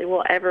know that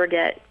we'll ever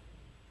get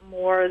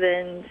more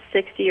than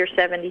 60 or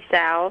 70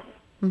 sows.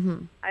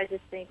 Mm-hmm. I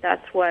just think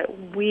that's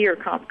what we are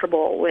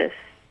comfortable with.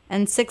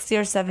 And 60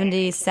 or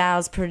 70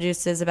 sows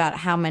produces about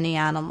how many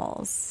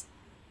animals?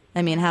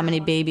 I mean, how many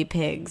baby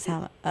pigs?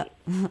 They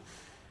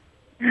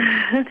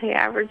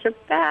average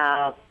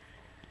about,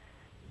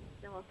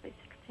 let's say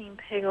 16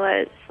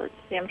 piglets. Let's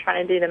see, I'm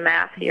trying to do the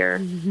math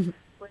here.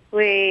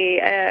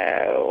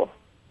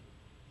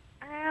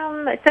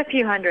 It's a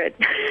few hundred.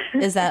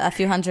 Is that a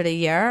few hundred a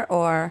year,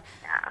 or?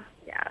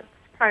 Yeah, it's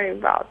probably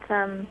about,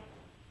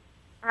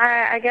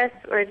 I guess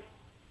we're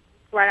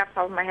right off the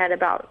top of my head,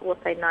 about, we'll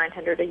say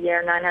 900 a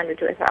year, 900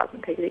 to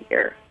 1,000 pigs a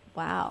year.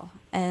 Wow.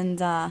 And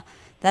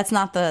that's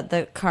not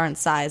the current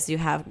size you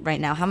have right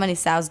now. How many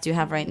sows do you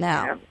have right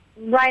now?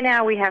 Right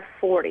now we have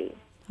 40.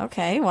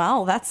 Okay,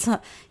 well, that's,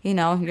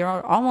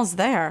 you're almost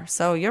there.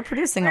 So you're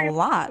producing a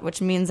lot,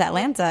 which means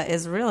Atlanta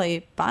is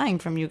really buying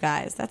from you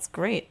guys. That's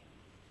great.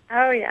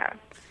 Oh, yeah.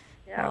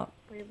 Yeah. Well,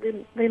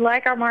 we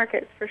like our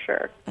markets for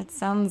sure. it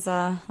sounds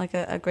like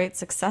a great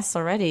success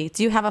already.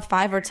 Do you have a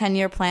 5 or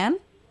 10-year plan?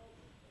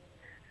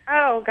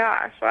 Oh,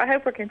 gosh. Well, I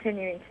hope we're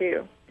continuing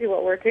to do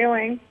what we're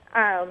doing.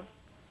 And,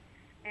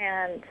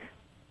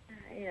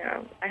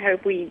 I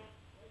hope we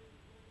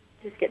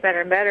just get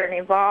better and better and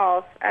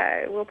evolve.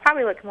 We'll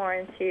probably look more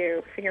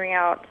into figuring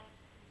out,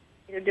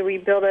 do we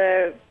build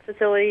a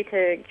facility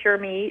to cure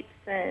meats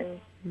and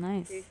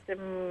Nice. do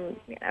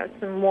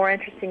some more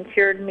interesting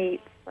cured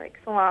meats like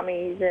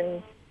salamis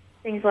and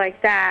things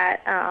like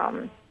that.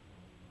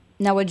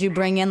 Now, would you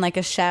bring in like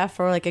a chef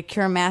or like a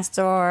cure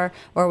master,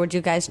 or would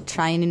you guys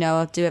try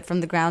and do it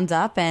from the ground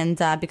up and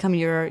become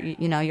your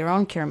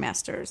own cure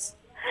masters?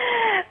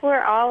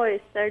 We're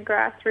always so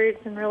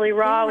grassroots and really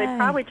raw. Yeah. We'd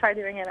probably try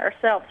doing it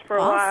ourselves for a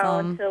while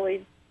Awesome. until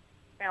we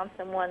found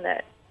someone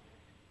that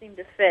seemed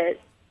to fit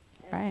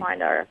and Right.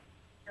 find our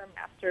cure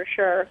master.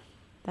 Sure.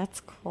 That's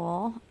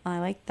cool. I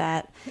like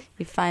that.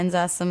 You find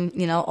some,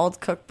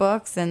 old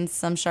cookbooks and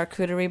some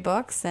charcuterie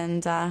books,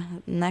 and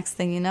next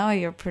thing you know,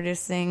 you're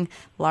producing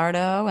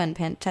lardo and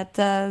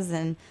pancettas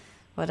and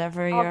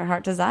whatever your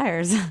heart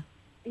desires.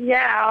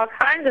 Yeah, all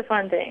kinds of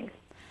fun things.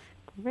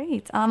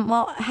 Great.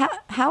 Well,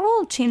 how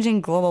will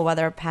changing global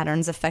weather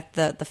patterns affect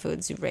the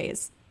foods you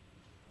raise?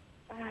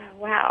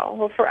 Wow.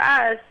 Well, for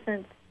us,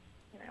 since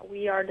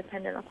we are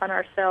dependent upon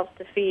ourselves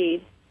to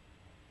feed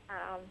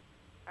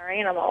our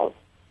animals,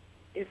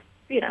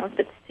 if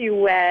it's too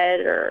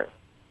wet or,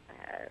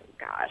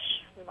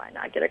 we might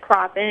not get a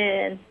crop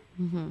in,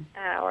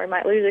 or we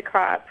might lose a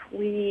crop,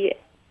 we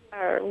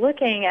are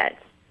looking at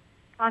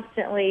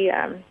constantly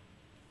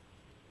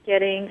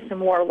getting some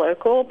more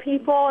local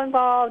people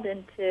involved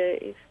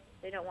into, if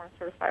they don't want to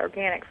certify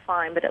organic,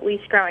 fine, but at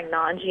least growing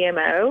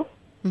non-GMO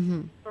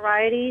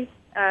varieties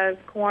of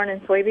corn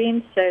and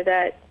soybeans so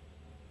that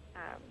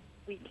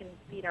we can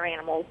feed our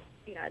animals,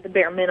 at the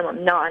bare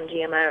minimum,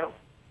 non-GMO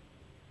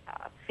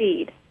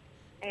feed.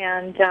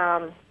 And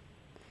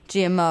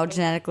GMO,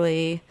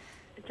 genetically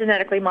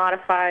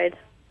modified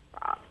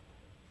crops.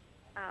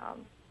 I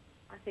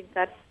think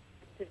that's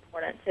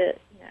important to,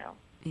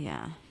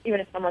 yeah. even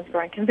if someone's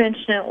growing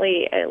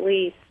conventionally, at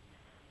least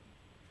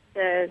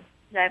the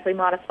genetically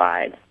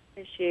modified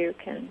issue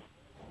can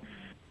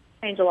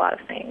change a lot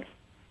of things.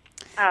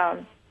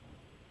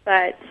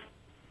 But,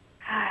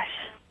 gosh,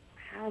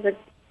 I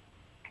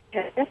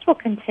guess we'll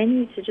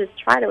continue to just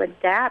try to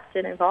adapt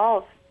and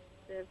evolve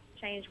to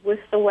change with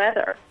the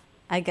weather.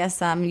 I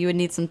guess you would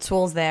need some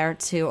tools there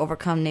to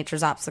overcome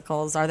nature's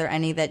obstacles. Are there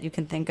any that you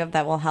can think of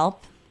that will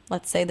help?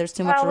 Let's say there's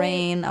too much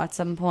rain at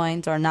some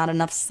point or not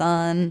enough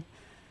sun.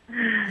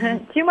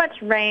 Too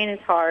much rain is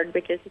hard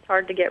because it's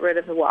hard to get rid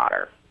of the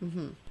water.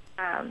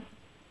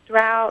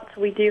 Drought,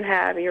 we do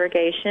have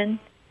irrigation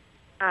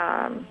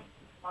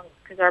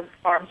because our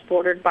farm's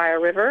bordered by a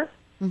river.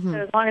 So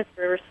as long as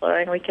the river's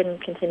flowing, we can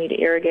continue to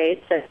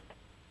irrigate. So it's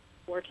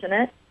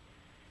fortunate.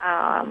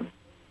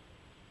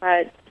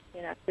 But,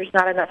 if there's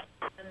not enough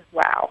sun,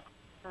 wow.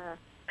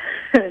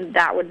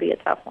 That would be a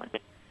tough one.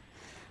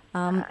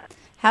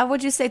 How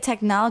would you say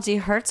technology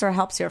hurts or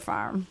helps your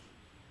farm?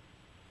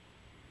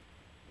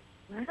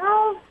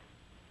 Well,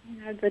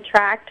 the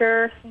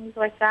tractor, things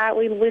like that.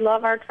 We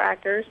love our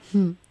tractors.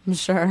 I'm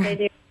sure. They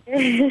do.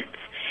 It's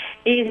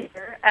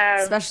easier.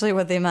 Especially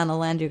with the amount of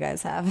land you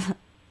guys have.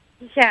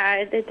 Yeah,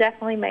 it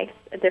definitely makes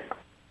a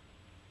difference.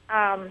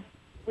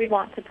 We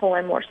want to pull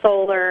in more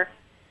solar.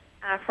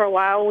 For a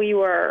while,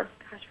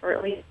 for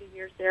at least 2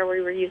 years there,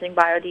 we were using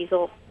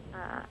biodiesel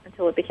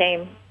until it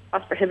became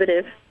cost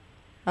prohibitive.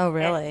 Oh,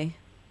 really? And,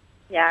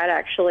 yeah, it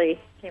actually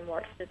became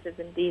more expensive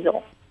than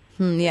diesel.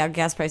 Yeah,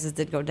 gas prices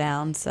did go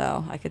down,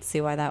 so I could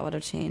see why that would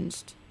have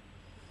changed.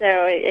 So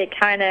it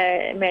kind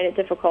of made it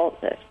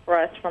difficult for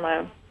us from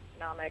an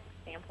economic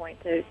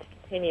standpoint to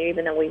continue,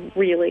 even though we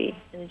really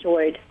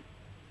enjoyed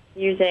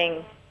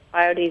using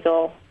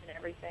biodiesel and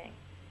everything.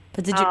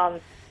 But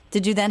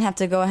did you then have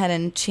to go ahead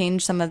and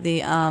change some of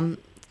the some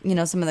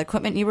of the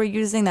equipment you were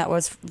using that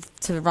was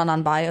to run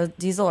on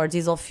biodiesel or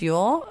diesel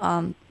fuel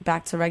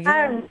back to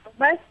regular?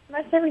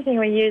 Most everything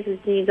we use is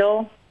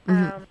diesel.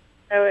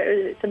 So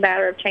it's a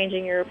matter of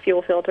changing your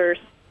fuel filters.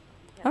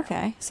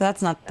 Okay, so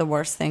that's not the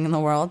worst thing in the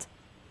world.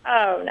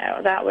 Oh,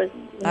 no, that was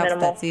minimal.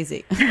 That's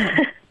easy.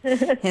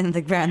 In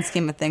the grand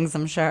scheme of things,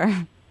 I'm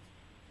sure.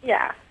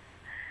 Yeah.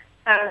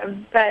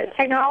 But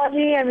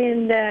technology,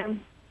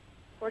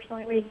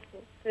 fortunately,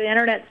 the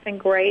Internet's been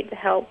great to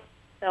help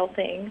sell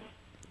things.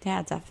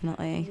 Yeah,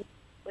 definitely.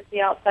 With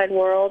the outside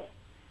world.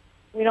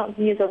 We don't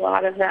use a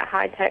lot of that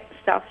high-tech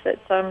stuff that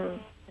some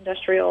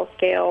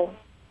industrial-scale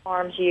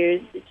farms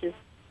use. It just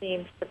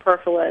seems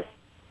superfluous.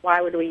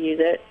 Why would we use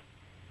it?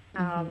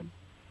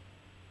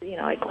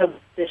 like global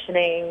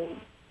positioning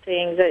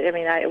things. I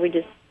mean, we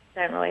just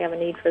don't really have a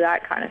need for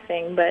that kind of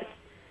thing. But,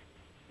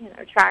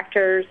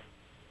 tractors,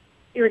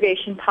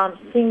 irrigation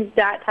pumps, things,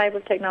 that type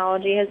of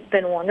technology has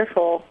been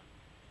wonderful.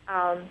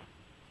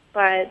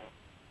 But,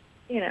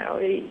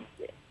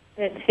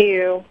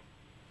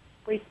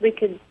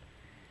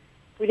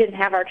 we didn't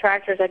have our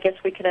tractors, I guess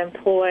we could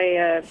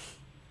employ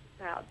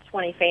about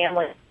 20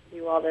 families to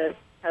do all the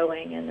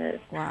hoeing and the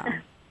wow.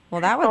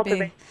 Well, that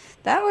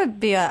would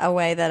be a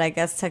way that I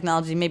guess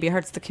technology maybe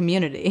hurts the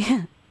community,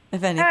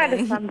 if anything.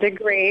 To some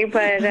degree,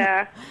 but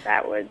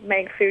that would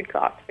make food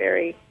costs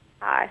very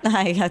high.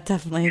 I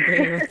definitely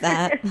agree with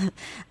that.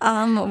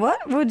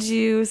 What would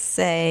you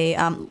say?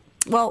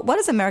 What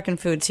is American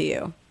food to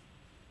you?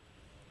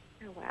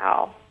 Oh,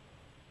 wow,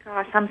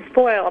 gosh, I'm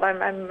spoiled.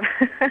 I'm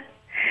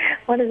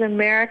what is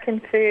American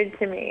food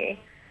to me?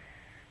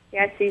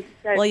 Yes,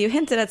 well, you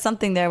hinted at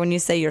something there when you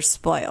say you're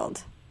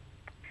spoiled.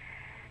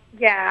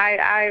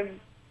 Yeah,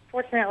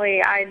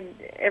 fortunately,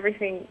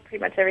 pretty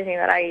much everything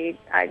that I eat,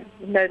 I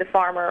know the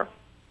farmer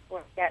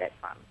will get it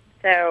from.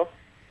 So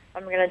if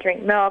I'm going to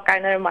drink milk, I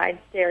know my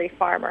dairy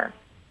farmer.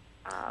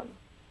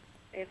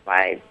 If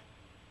I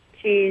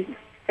cheese,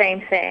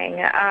 same thing.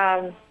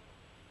 And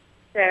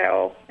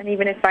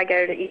even if I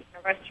go to eat in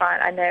a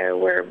restaurant, I know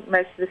where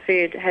most of the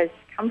food has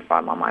come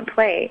from on my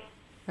plate.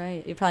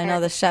 Right. You probably know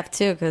the chef,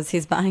 too, because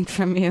he's buying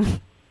from you.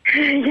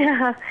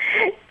 Yeah.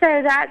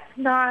 So that's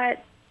not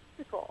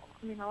typical.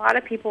 I mean, a lot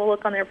of people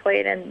look on their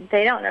plate and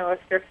they don't know if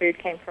their food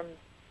came from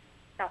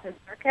South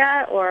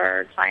America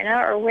or China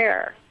or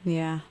where.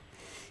 Yeah.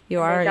 You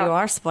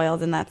are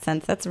spoiled in that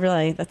sense. That's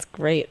great.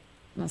 It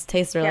must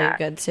taste really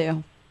good,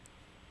 too.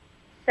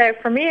 So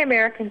for me,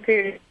 American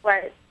food is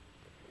what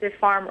the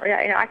farmer,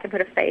 I can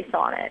put a face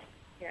on it,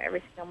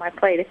 everything on my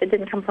plate. If it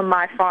didn't come from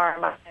my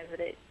farm, I know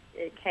that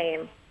it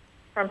came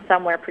from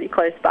somewhere pretty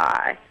close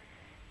by.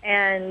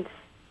 And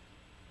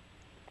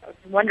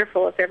it's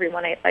wonderful if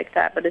everyone ate like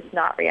that, but it's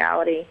not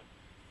reality.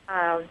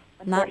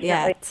 Not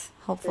yet.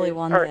 Hopefully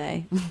one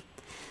day.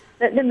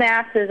 The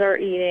masses are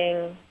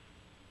eating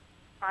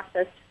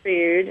processed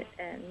food,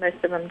 and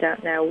most of them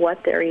don't know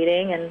what they're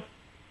eating. And,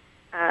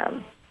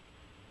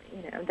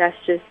 that's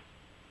just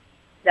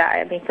that.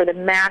 I mean, for the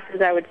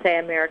masses, I would say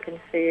American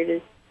food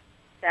is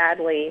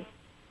sadly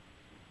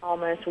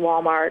almost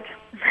Walmart,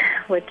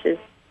 which is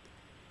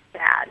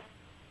sad,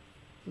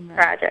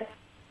 tragic.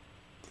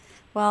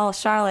 Well,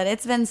 Charlotte,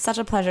 it's been such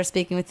a pleasure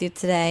speaking with you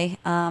today.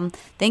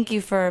 Thank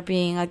you for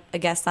being a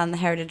guest on the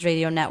Heritage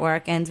Radio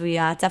Network, and we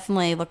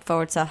definitely look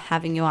forward to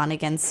having you on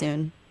again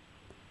soon.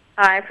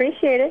 I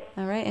appreciate it.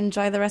 All right,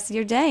 enjoy the rest of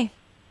your day.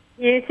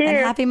 You too. And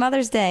happy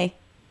Mother's Day.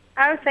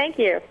 Oh, thank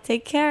you.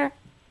 Take care.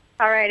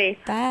 All righty.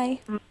 Bye.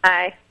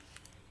 Bye.